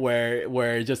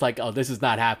 where just like, oh, this is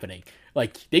not happening.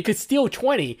 Like, they could steal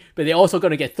 20, but they're also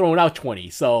gonna get thrown out 20.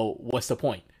 So what's the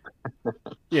point?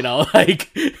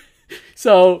 Like,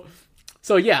 so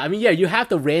So yeah, I mean, yeah, you have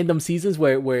the random seasons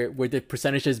where the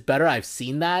percentage is better. I've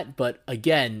seen that, but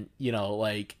again,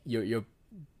 like you're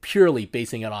purely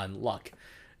basing it on luck,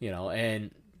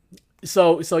 and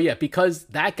so yeah, because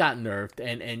that got nerfed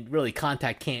and really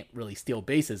contact can't really steal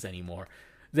bases anymore.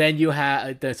 Then you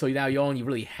have so now you only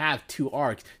really have two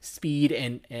arcs, speed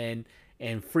and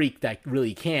freak that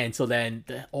really can. So then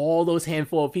all those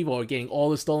handful of people are getting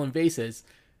all the stolen bases,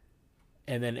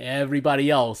 and then everybody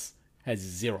else has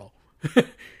zero.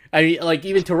 I mean, like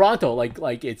even Toronto,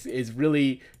 like it's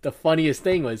really the funniest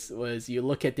thing was you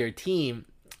look at their team,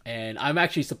 and I'm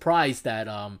actually surprised that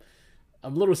I'm a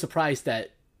little surprised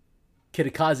that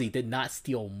Kitakazi did not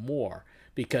steal more,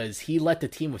 because he led the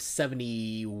team with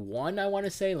 71, I want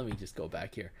to say. Let me just go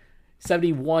back here.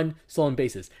 71 stolen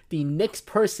bases. The next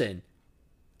person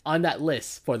on that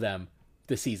list for them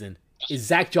this season is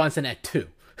Zach Johnson at 2.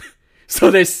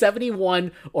 So there's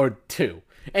 71 or 2.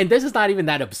 And this is not even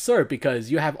that absurd,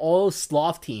 because you have all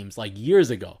sloth teams like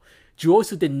years ago.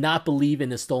 Juosu did not believe in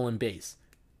the stolen base.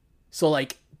 So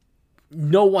like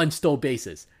no one stole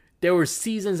bases. There were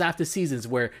seasons after seasons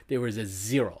where there was a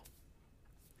 0.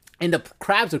 And the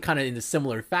Crabs are kind of in a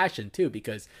similar fashion too,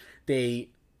 because they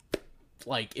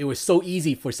like it was so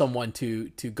easy for someone to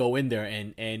go in there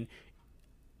and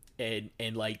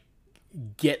like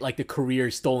get like the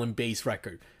career stolen base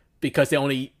record, because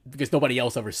nobody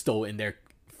else ever stole in their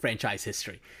franchise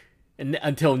history, and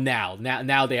until now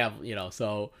they have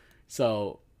so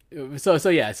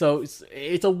yeah, so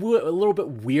it's a little bit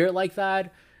weird like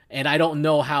that, and I don't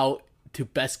know how to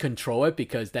best control it,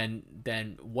 because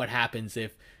then what happens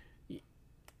if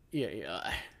you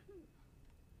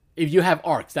have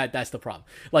arcs? That's the problem.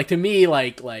 Like to me,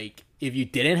 like if you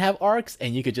didn't have arcs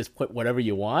and you could just put whatever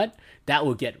you want, that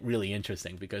would get really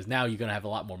interesting, because now you're gonna have a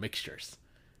lot more mixtures.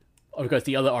 Because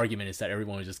the other argument is that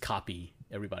everyone would just copy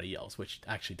everybody else, which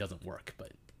actually doesn't work,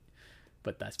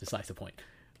 but that's besides the point.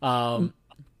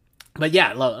 But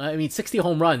yeah, I mean, 60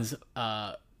 home runs.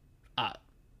 I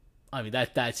mean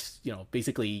that's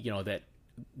basically that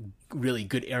really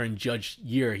good Aaron Judge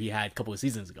year he had a couple of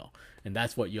seasons ago, and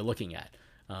that's what you're looking at.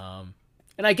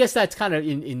 And I guess that's kind of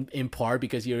in part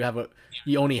because you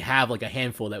only have like a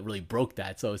handful that really broke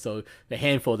that. So the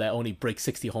handful that only breaks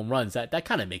 60 home runs, that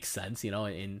kind of makes sense,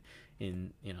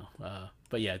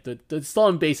 but yeah, the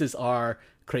stolen bases are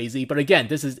crazy. But again,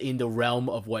 this is in the realm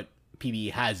of what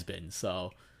PB has been.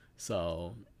 So.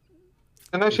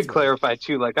 And I should clarify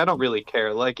too, like I don't really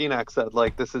care. Like Enoch said,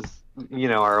 like this is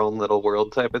our own little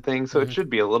world type of thing, so it should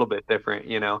be a little bit different,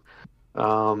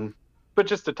 But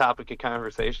just a topic of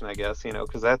conversation, I guess,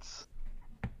 because that's,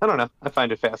 I don't know. I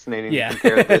find it fascinating to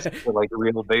compare this to like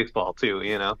real baseball too,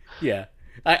 Yeah,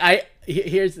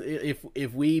 here's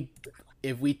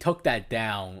if we took that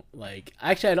down, like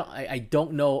actually I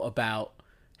don't know about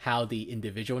how the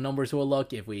individual numbers will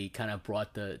look if we kind of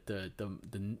brought the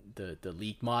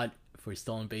league mod for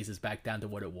stolen bases back down to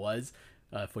what it was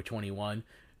for 21.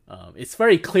 It's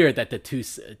very clear that the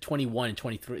 21 and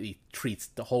 23 treats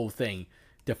the whole thing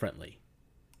differently.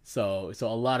 So a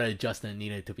lot of adjustment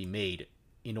needed to be made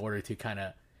in order to kind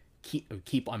of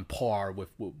keep on par with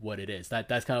what it is.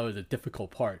 That's kind of the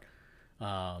difficult part,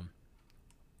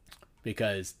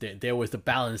 because there was the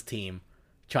balance team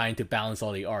trying to balance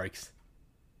all the arcs,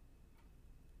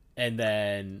 and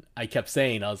then I kept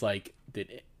saying, I was like,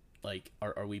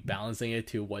 are we balancing it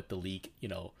to what the league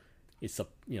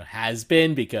has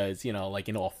been? Because like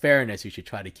in all fairness, you should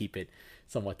try to keep it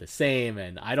somewhat the same,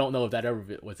 and I don't know if that ever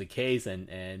was the case,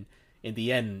 and in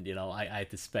the end, I had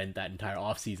to spend that entire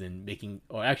offseason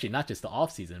or actually not just the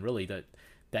offseason, really that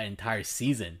entire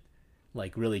season,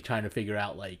 like really trying to figure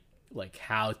out like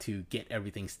how to get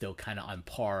everything still kind of on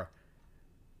par,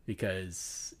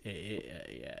 because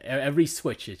every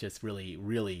switch is just really,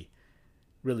 really,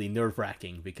 really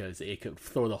nerve-wracking, because it could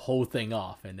throw the whole thing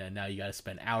off, and then now you got to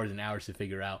spend hours and hours to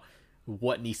figure out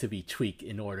what needs to be tweaked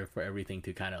in order for everything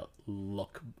to kind of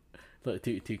look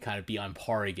to kind of be on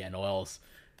par again, or else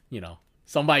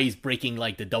somebody's breaking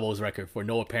like the doubles record for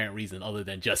no apparent reason other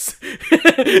than just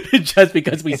just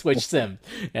because we switched sim.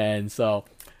 And so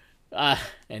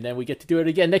and then we get to do it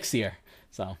again next year,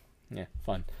 so yeah,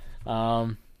 fun.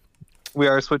 We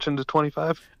are switching to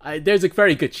 25. There's a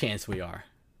very good chance we are.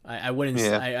 I wouldn't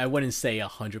I wouldn't say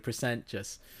 100%,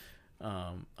 just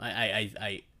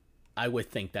I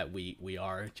would think that we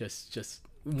are just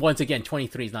once again.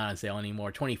 23 is not on sale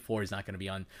anymore. 24 is not going to be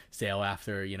on sale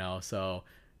after,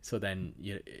 so then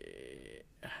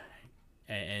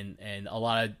and a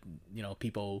lot of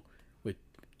people with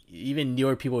even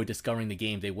newer people discovering the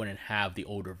game, they wouldn't have the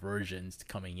older versions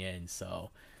coming in, so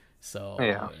So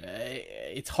Yeah.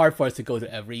 it's hard for us to go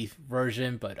to every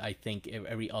version, but I think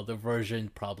every other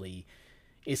version probably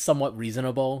is somewhat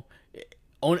reasonable.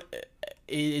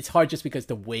 It's hard just because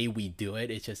the way we do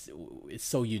it, it's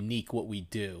so unique what we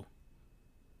do.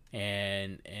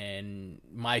 And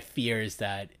my fear is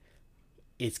that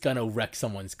it's gonna wreck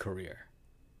someone's career.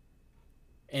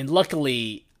 And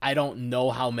luckily, I don't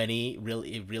know how many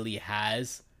it really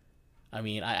has. I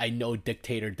mean, I know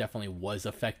Dictator definitely was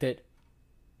affected,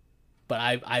 but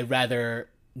I rather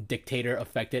Dictator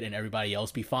affected and everybody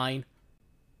else be fine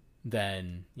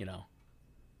than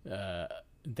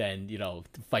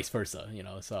vice versa.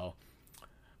 So,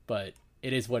 but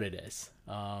it is what it is.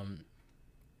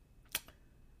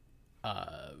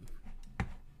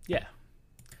 Yeah.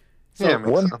 So, yeah,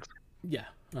 makes sense. Yeah.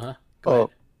 Go ahead.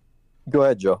 Go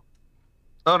ahead, Joe.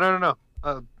 Oh, no.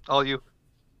 All you.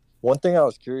 One thing I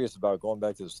was curious about, going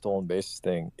back to the stolen bases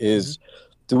thing, is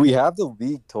do we have the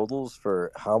league totals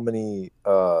for how many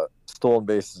stolen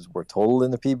bases were total in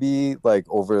the PBE, like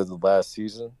over the last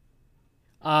season?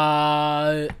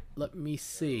 Let me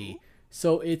see.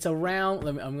 So it's around.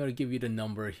 I'm gonna give you the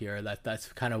number here. That's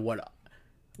kind of what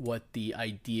the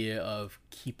idea of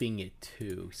keeping it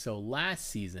to. So last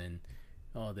season,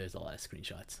 there's a lot of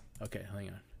screenshots. Okay, hang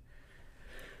on.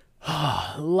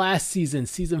 Last season,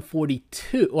 season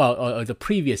 42. Well, the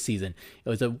previous season, it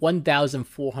was a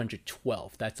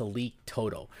 1,412. That's a league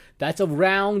total. That's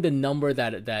around the number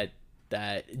that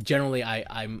generally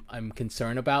I'm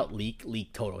concerned about.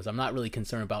 League totals. I'm not really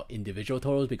concerned about individual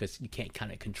totals because you can't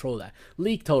kind of control that.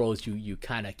 League totals you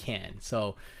kind of can.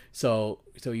 So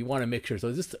you want to make sure.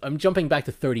 So I'm jumping back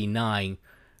to 39.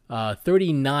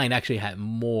 39 actually had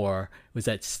more. It was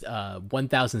at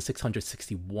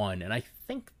 1,661, and I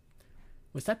think.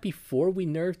 Was that before we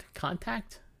nerfed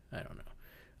contact? I don't know.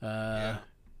 Yeah.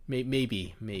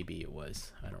 Maybe it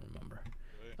was. I don't remember.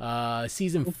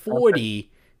 Season 40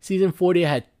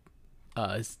 had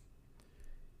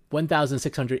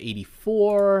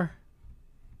 1,684.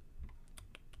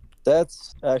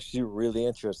 That's actually really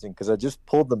interesting because I just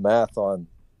pulled the math on.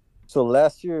 So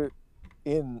last year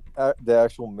in the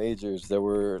actual majors, there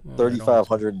were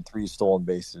 3,503 stolen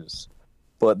bases.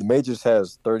 But the majors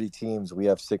has 30 teams. We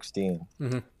have 16.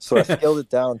 Mm-hmm. So I scaled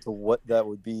it down to what that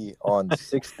would be on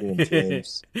 16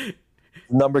 teams. The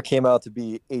number came out to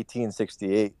be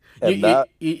 1868. And that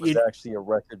was actually a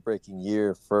record-breaking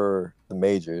year for the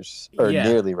majors. Or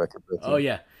nearly record-breaking. Oh,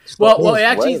 yeah. Well, it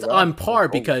actually is on par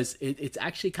because it's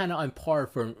actually kind of on par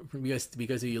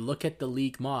because if you look at the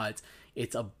league mods,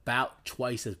 it's about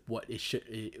twice as what it should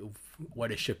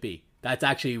be. That's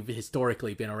actually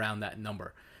historically been around that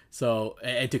number. So,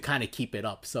 and to kind of keep it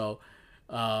up. So,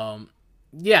 again,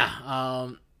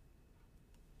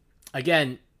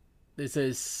 this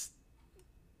is,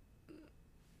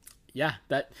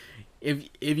 that if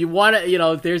you want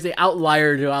to, there's the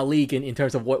outlier to our league in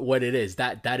terms of what it is.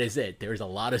 That is it. There's a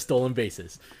lot of stolen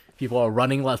bases. People are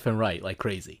running left and right like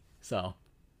crazy. So,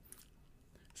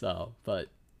 but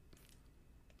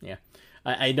yeah,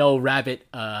 I know Rabbit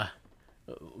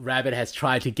has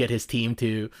tried to get his team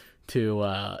to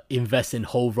invest in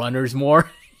whole runners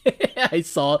more. I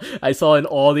saw in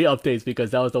all the updates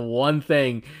because that was the one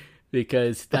thing,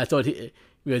 because that's what he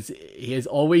has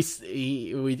always,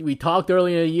 we talked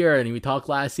earlier in the year and we talked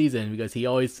last season because he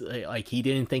always he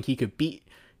didn't think he could beat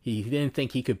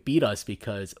us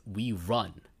because we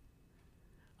run.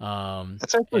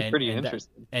 That's actually pretty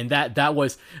interesting. That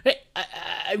was,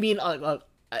 I mean,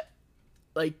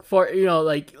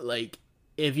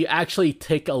 if you actually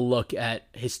take a look at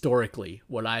historically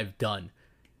what I've done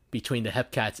between the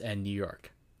Hepcats and New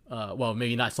York, well,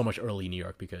 maybe not so much early New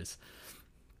York because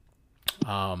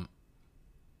a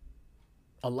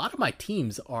lot of my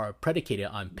teams are predicated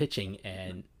on pitching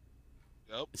and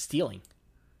stealing.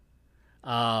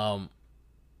 That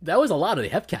was a lot of the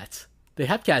Hepcats. The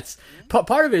Hepcats,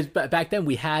 part of it is back then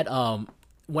we had,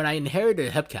 when I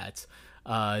inherited Hepcats,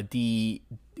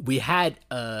 we had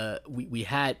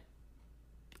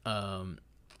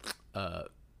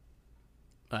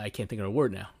I can't think of a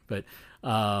word now, but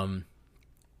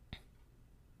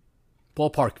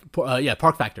park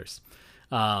factors.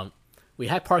 We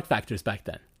had park factors back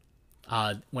then.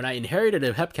 When I inherited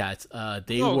the Hepcats,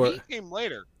 he came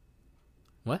later.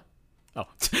 What? Oh.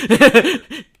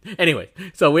 Anyway,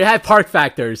 so we had park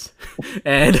factors,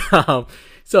 and the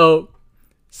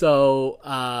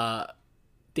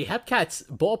Hepcats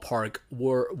ballpark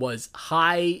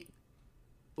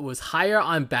was higher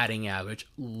on batting average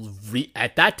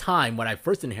at that time when I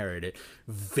first inherited,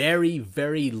 very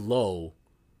very low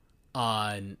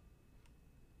on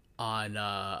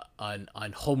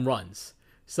home runs.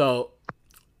 So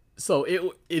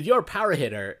if you're a power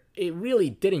hitter, it really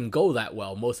didn't go that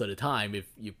well most of the time if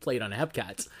you played on the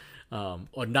Hepcats,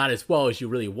 or not as well as you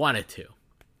really wanted to,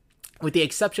 with the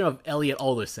exception of Elliot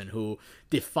Alderson, who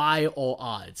defy all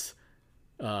odds.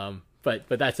 But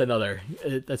that's another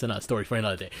story for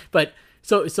another day. But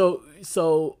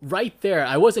so right there,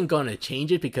 I wasn't going to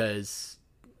change it because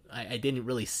I didn't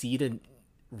really see the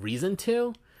reason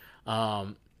to.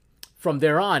 From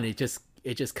there on, it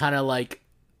just kind of like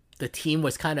the team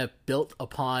was kind of built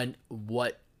upon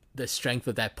what the strength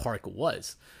of that park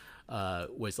was a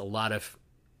lot of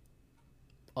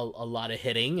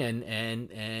hitting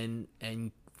and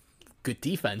good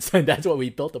defense, and that's what we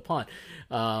built upon.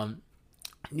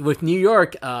 With New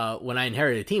York, when I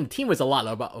inherited the team was a lot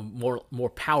about more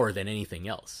power than anything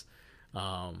else,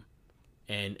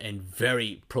 and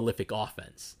very prolific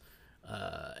offense,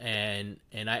 and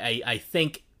I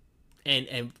think,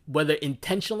 and whether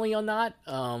intentionally or not,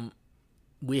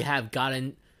 we have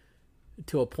gotten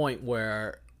to a point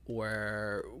where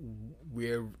we're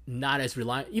not as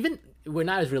reliant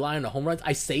on home runs.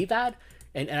 I say that,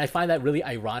 and I find that really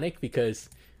ironic because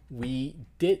we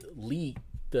did lead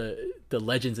the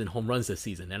Legends in home runs this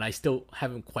season, and I still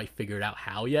haven't quite figured out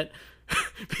how yet.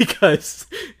 because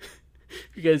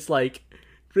like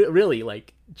really,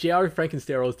 like, J.R.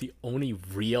 Frankenstero is the only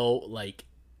real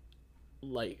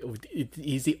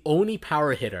he's the only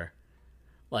power hitter.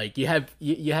 Like, you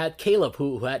had Caleb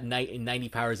who had 90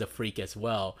 power as a freak as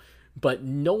well, but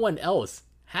no one else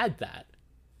had that.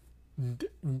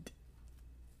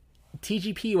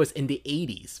 TGP was in the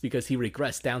 80s because he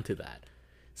regressed down to that.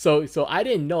 So I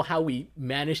didn't know how we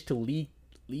managed to lead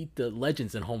the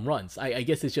Legends in home runs. I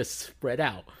guess it's just spread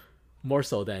out more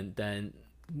so than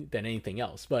anything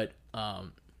else. But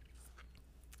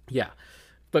yeah,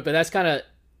 but that's kind of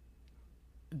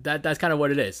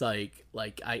what it is. Like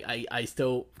I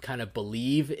still kind of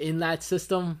believe in that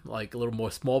system, like a little more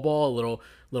small ball, a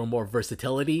little more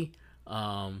versatility.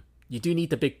 You do need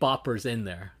the big boppers in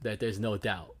there, that there's no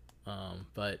doubt.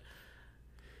 But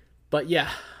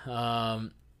yeah,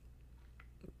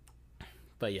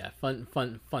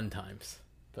 fun times.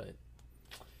 But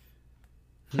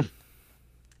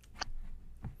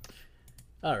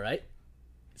all right.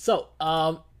 So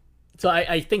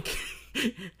I think,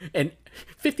 and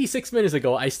 56 minutes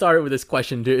ago, I started with this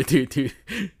question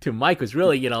to Mike, was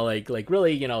really,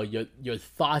 really, your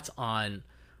thoughts on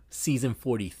season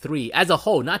 43 as a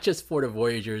whole, not just for the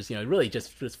Voyagers, really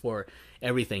just for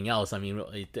everything else. I mean,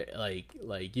 really,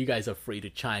 like you guys are free to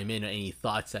chime in on any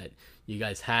thoughts that you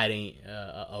guys had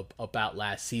about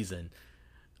last season.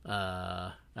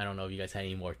 I don't know if you guys had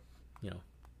any more,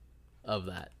 of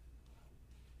that.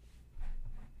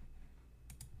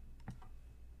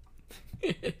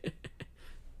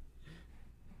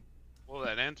 Well,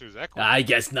 that answers that question. I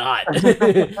guess not.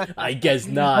 I guess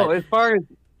not. No, as far as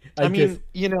I mean,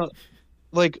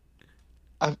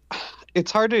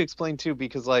 it's hard to explain too,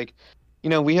 because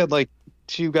we had like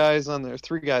three guys on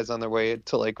their way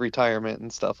to like retirement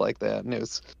and stuff like that, and it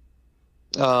was,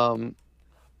 I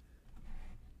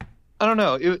don't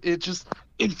know.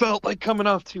 It felt like coming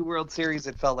off 2 World Series.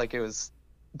 It felt like it was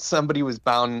somebody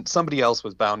else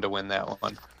was bound to win that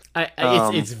one.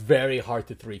 It's very hard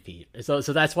to three-peat. So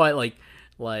that's why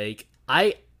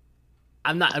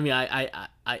I'm not. I mean,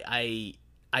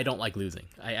 I don't like losing.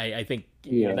 I think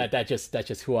that's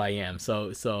just who I am.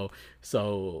 So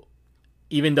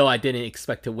even though I didn't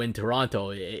expect to win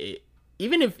Toronto,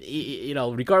 even if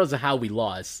regardless of how we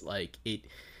lost, like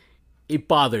it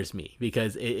bothers me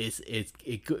because it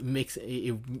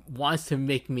wants to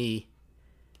make me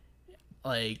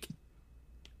like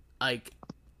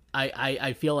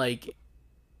I feel like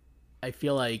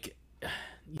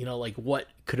like what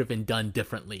could have been done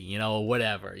differently,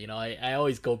 whatever. I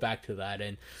always go back to that,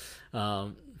 and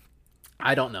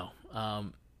I don't know.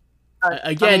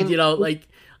 Again,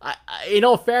 in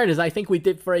all fairness, I think we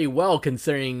did very well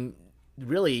considering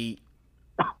really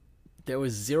there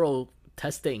was zero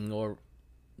testing or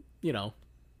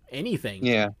anything.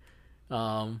 Yeah.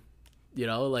 I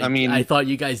thought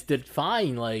you guys did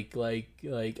fine, like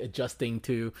adjusting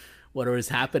to what was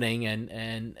happening,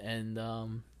 and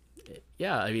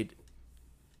yeah, I mean,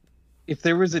 if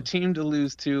there was a team to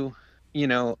lose to,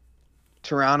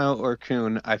 Toronto or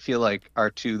Kuhn, I feel like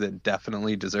are two that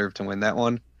definitely deserve to win that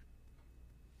one.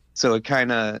 So it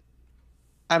kind of,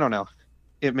 I don't know,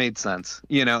 it made sense,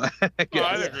 I'd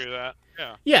agree with that.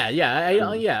 Yeah.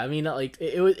 I mean, like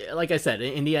it was, like I said,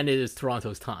 in the end, it is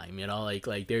Toronto's time.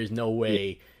 Like there's no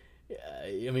way.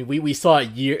 I mean, we saw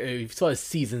it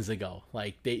seasons ago.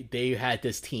 Like they had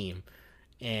this team,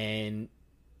 and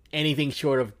anything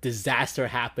short of disaster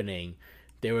happening,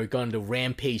 they were going to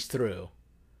rampage through,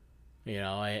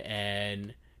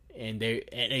 and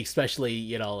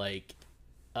especially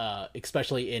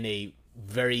especially in a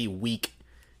very weak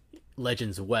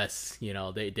Legends West,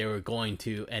 they were going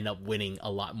to end up winning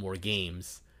a lot more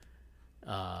games,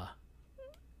 and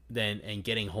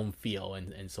getting home field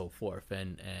and so forth,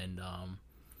 and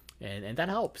that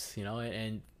helps,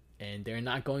 and they're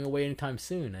not going away anytime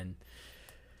soon, and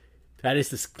that's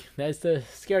the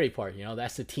scary part,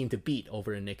 that's the team to beat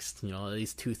over the next, at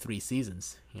least 2-3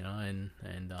 seasons,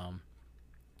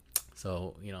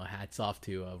 so hats off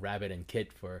to Rabbit and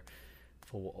Kit for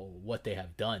what they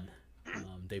have done.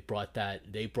 They brought that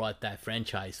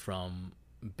franchise from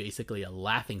basically a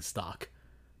laughing stock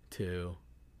to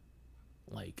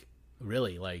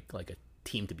really like a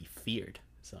team to be feared.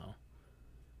 So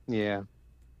yeah,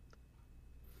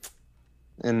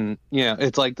 and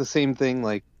it's like the same thing.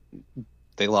 Like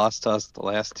they lost to us the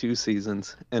last 2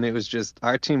 seasons, and it was just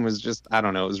our team was just, I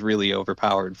don't know, it was really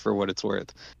overpowered for what it's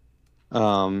worth.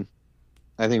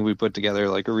 I think we put together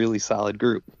like a really solid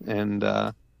group, and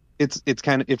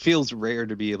it feels rare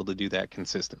to be able to do that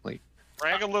consistently.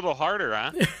 Brag a little harder,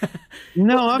 huh?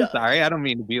 No, I'm sorry. I don't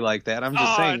mean to be like that. I'm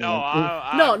just saying. No,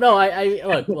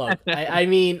 I look. I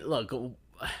mean, look.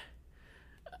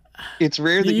 It's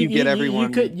rare that you get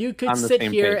everyone. You could sit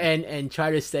here and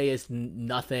try to say it's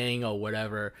nothing or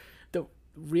whatever.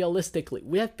 Realistically,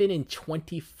 we have been in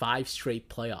 25 straight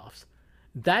playoffs.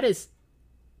 That is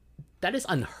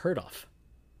unheard of.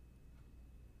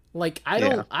 Like I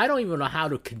don't even know how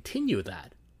to continue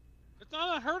that. It's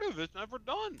not unheard of. It's never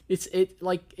done. It's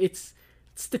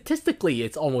statistically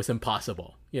it's almost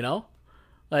impossible.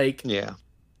 Like yeah.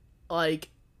 Like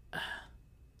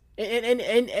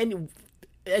and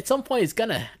at some point it's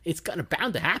gonna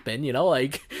bound to happen.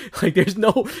 Like there's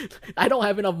no, I don't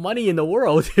have enough money in the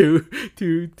world to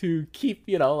keep.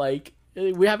 Like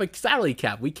we have a salary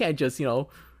cap. We can't just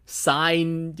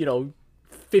sign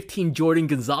 15 Jordan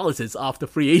Gonzalez's off the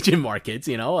free agent markets,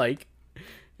 like,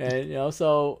 and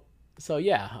so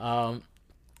yeah,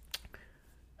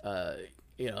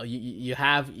 you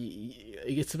have,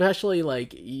 especially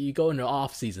like you go into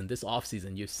this off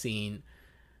season, you've seen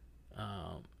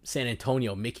San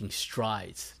Antonio making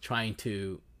strides, trying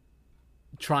to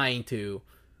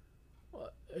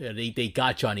they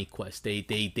got Johnny Quest, they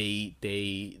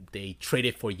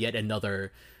traded for yet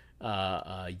another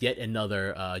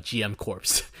GM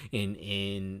corpse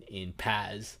in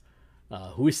Paz,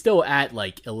 who is still at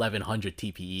like 1100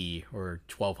 TPE or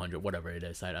 1200, whatever it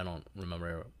is. I don't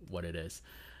remember what it is.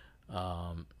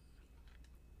 And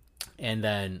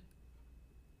they're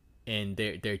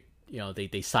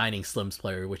they signing Slim's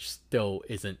player, which still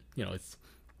isn't,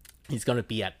 he's gonna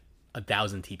be at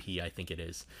 1000 TPE, I think it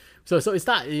is. So it's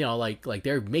not, like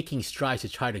they're making strides to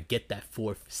try to get that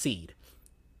 4th seed.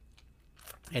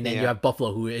 And then you have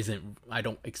Buffalo, who isn't. I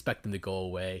don't expect them to go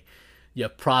away. You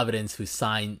have Providence, who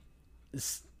signed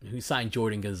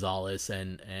Jordan Gonzalez,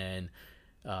 and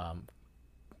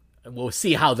we'll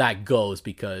see how that goes,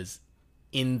 because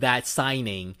in that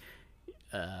signing,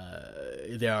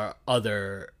 there are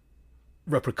other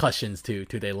repercussions to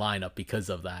their lineup because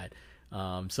of that.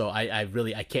 So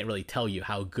I can't really tell you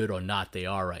how good or not they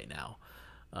are right now.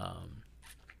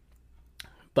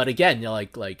 But again, we're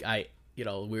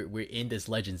in this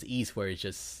Legends East where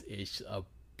it's a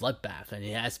bloodbath, and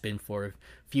it has been for a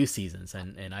few seasons,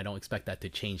 and I don't expect that to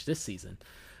change this season.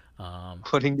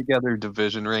 Putting together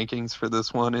division rankings for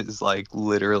this one is like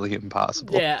literally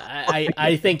impossible. Yeah,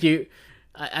 I think you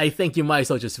might as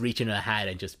well just reach in a hat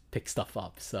and just pick stuff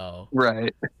up. So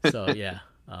right. So yeah.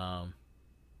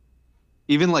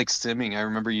 Even like simming, I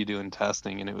remember you doing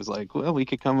testing, and it was like, well, we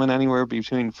could come in anywhere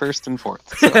between 1st and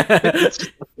 4th. So.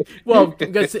 Well,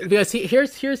 because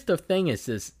here's the thing is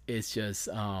just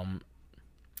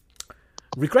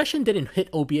regression didn't hit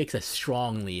OBX as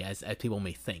strongly as people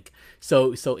may think.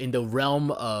 So in the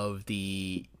realm of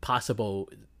the possible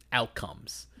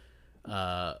outcomes,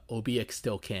 OBX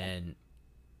still can.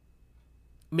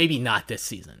 Maybe not this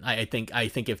season. I think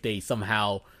if they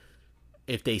somehow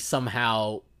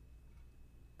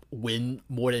win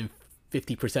more than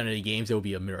 50% of the games, it will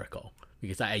be a miracle,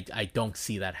 because I don't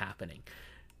see that happening.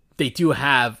 They do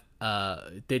have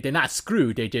they're not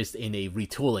screwed. They're just in a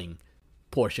retooling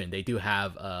portion. They do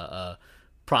have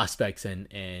prospects and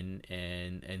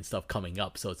stuff coming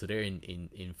up, so they're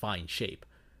in fine shape.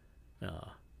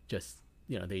 Just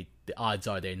the odds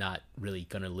are they're not really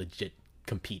gonna legit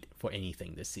compete for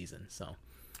anything this season. So,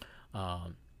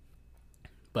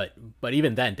 but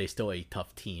even then, they're still a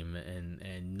tough team,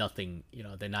 and nothing.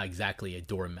 They're not exactly a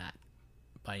doormat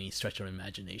by any stretch of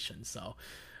imagination. So,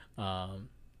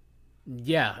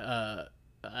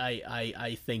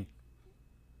 I think,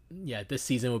 yeah, this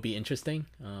season will be interesting.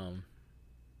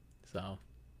 So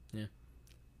yeah.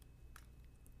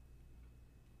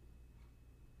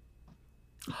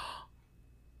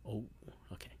 Oh,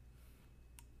 okay.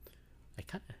 I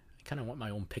kind of want my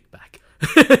own pick back.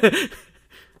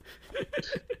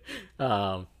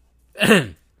 But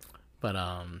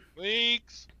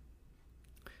Leaks.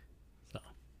 So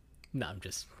no,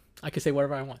 I can say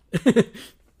whatever I want.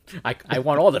 I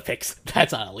want all the picks.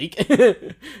 That's not a leak.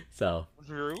 So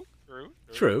true.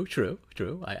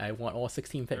 I want all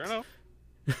 16 picks.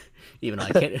 Even though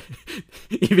I can't,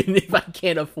 even if I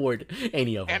can't afford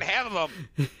any of them. Can't have them.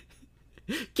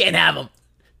 Can't have them.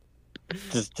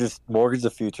 Just mortgage the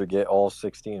future. Get all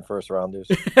 16 first rounders.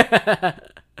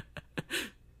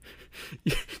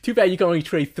 Too bad you can only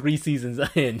trade 3 seasons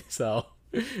in. So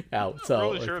out. I'm So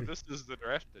not really sure if this is the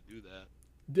draft to do that.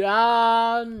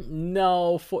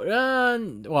 No.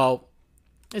 Well,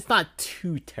 it's not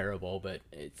too terrible, but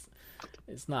it's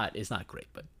not great,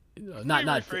 but not.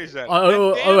 Rephrase that.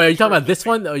 Are you talking about this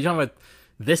one? Are you talking about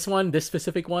this one, this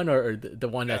specific one, or the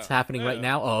one that's happening right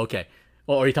now? Oh, okay.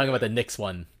 Or are you talking about the Knicks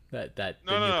one? No.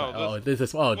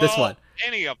 This one.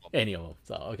 Any of them.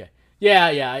 So okay. Yeah.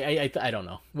 I don't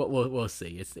know. We'll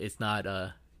see. It's not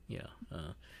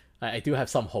I do have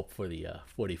some hope for the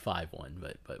 45 one,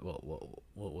 but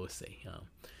we'll see.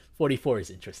 44 is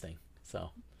interesting. So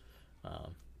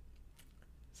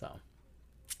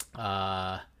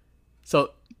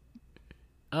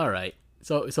all right.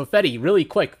 So Fetty, really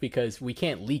quick, because we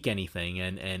can't leak anything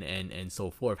and so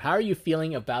forth. How are you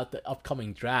feeling about the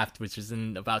upcoming draft, which is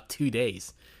in about 2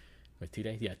 days? Or 2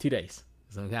 days? Yeah, 2 days.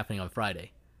 It's happening on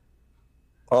Friday.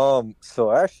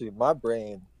 So actually, my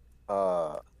brain,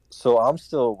 so I'm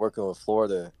still working with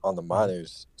Florida on the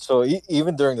minors. So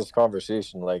even during this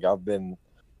conversation, like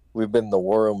we've been in the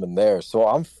war room in there. So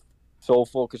I'm so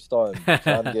focused on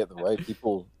trying to get the right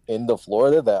people into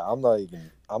Florida that I'm not even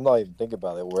thinking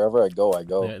about it. Wherever I go, I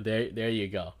go. There you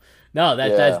go. No,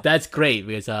 that's great,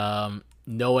 because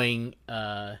knowing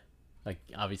like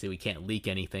obviously we can't leak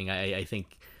anything. I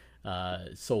think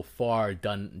so far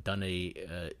done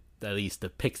a at least the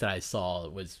picks that I saw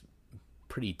was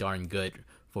pretty darn good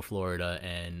for Florida,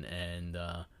 and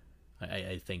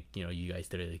I think you guys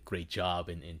did a great job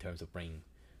in terms of bring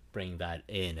that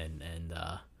in, and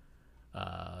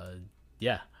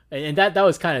yeah, and that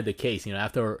was kind of the case,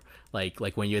 after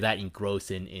like when you're that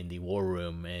engrossed in the war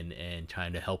room and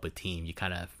trying to help a team, you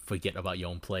kind of forget about your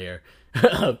own player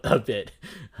a bit.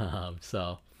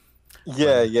 So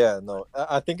no,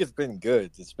 I think it's been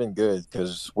good. It's been good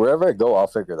because wherever I go, I'll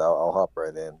figure it out. I'll hop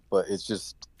right in. But it's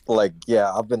just like,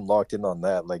 I've been locked in on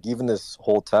that. Like even this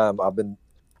whole time,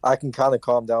 I can kind of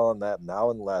calm down on that now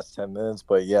in the last 10 minutes.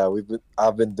 But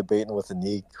I've been debating with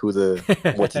Anik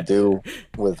what to do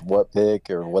with what pick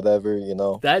or whatever.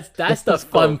 That's the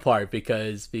fun part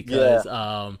because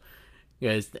not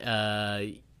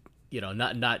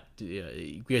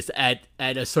because at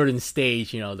a certain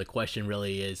stage, the question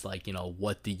really is like,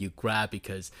 what do you grab,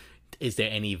 because is there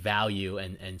any value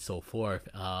and so forth,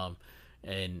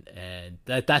 and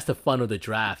that's the fun of the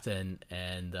draft, and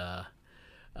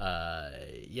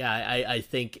I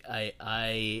think I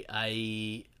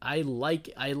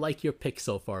like your pick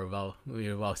so far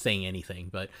without saying anything,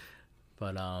 but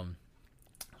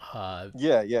I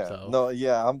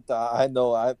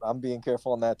know I'm being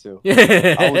careful on that too.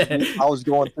 I was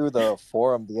going through the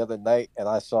forum the other night, and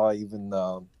I saw even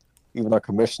our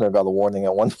commissioner got a warning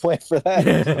at one point for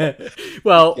that.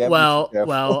 Well,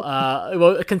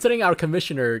 considering our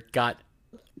commissioner got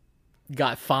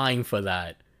fined for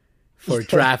that, for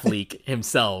draft leak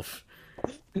himself.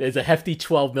 It's a hefty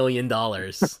 $12 million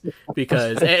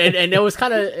because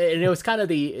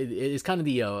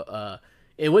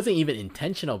it wasn't even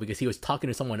intentional, because he was talking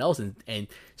to someone else, and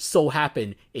so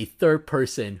happened a third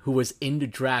person who was in the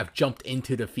draft jumped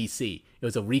into the VC. It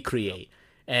was a recreate,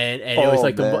 and it was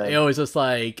like it was just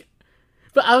like,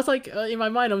 but I was like, in my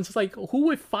mind, I was just like, who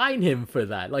would fine him for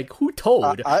that? Like, who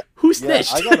told? Who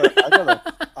snitched?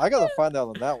 I gotta find out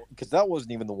on that one, because that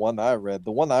wasn't even the one I read.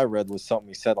 The one I read was something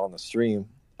he said on the stream.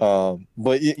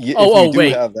 But if you do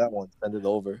have that one, send it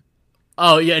over.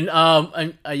 Oh yeah, and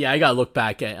I gotta look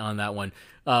back on that one.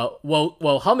 Well,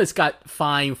 Hummus got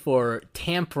fined for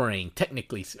tampering,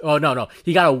 technically. Oh no,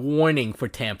 he got a warning for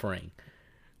tampering.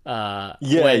 That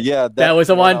was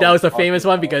the one. That was the famous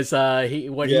one, because he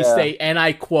said, and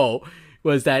I quote,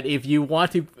 was that if you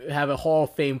want to have a Hall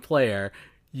of Fame player,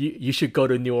 you should go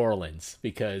to New Orleans,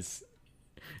 because.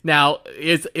 Now,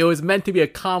 it was meant to be a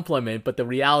compliment, but the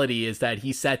reality is that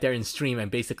he sat there and streamed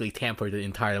and basically tampered the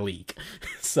entire league.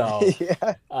 So,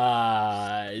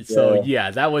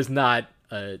 yeah, that was not,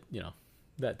 that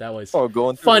was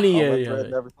going through funny. The comment thread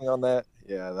and everything on that.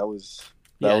 Yeah, that was.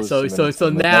 So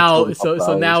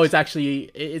now it's actually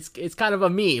it's kind of a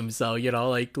meme. So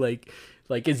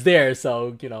like it's there.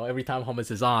 So every time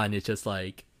hummus is on, it's just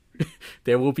like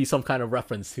there will be some kind of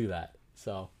reference to that.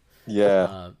 So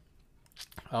yeah.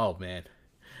 Oh man.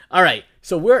 All right.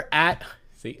 So we're at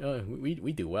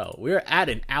we do well. We're at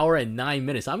an hour and 9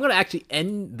 minutes. I'm gonna actually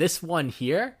end this one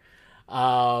here.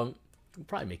 We'll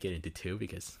probably make it into 2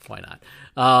 because why not?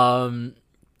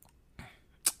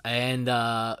 And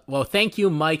well, thank you,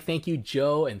 Mike. Thank you,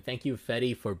 Joe, and thank you,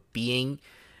 Fetty, for being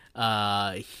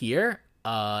here.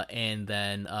 And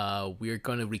then we're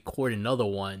gonna record another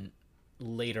one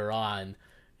later on,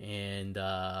 and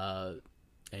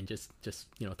just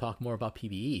talk more about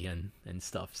PvE and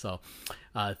stuff. So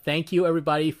thank you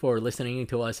everybody for listening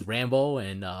to us ramble,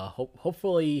 and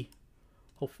hopefully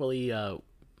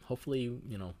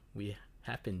we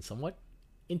have been somewhat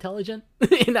intelligent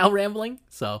in our rambling.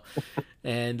 So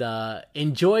and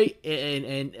enjoy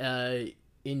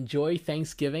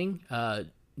Thanksgiving.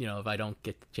 If I don't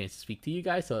get the chance to speak to you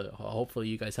guys, so hopefully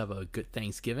you guys have a good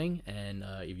Thanksgiving, and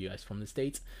if you guys from the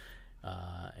States,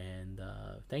 and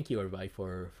thank you everybody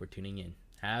for tuning in.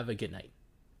 Have a good night.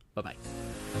 Bye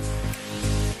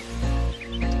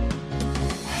bye.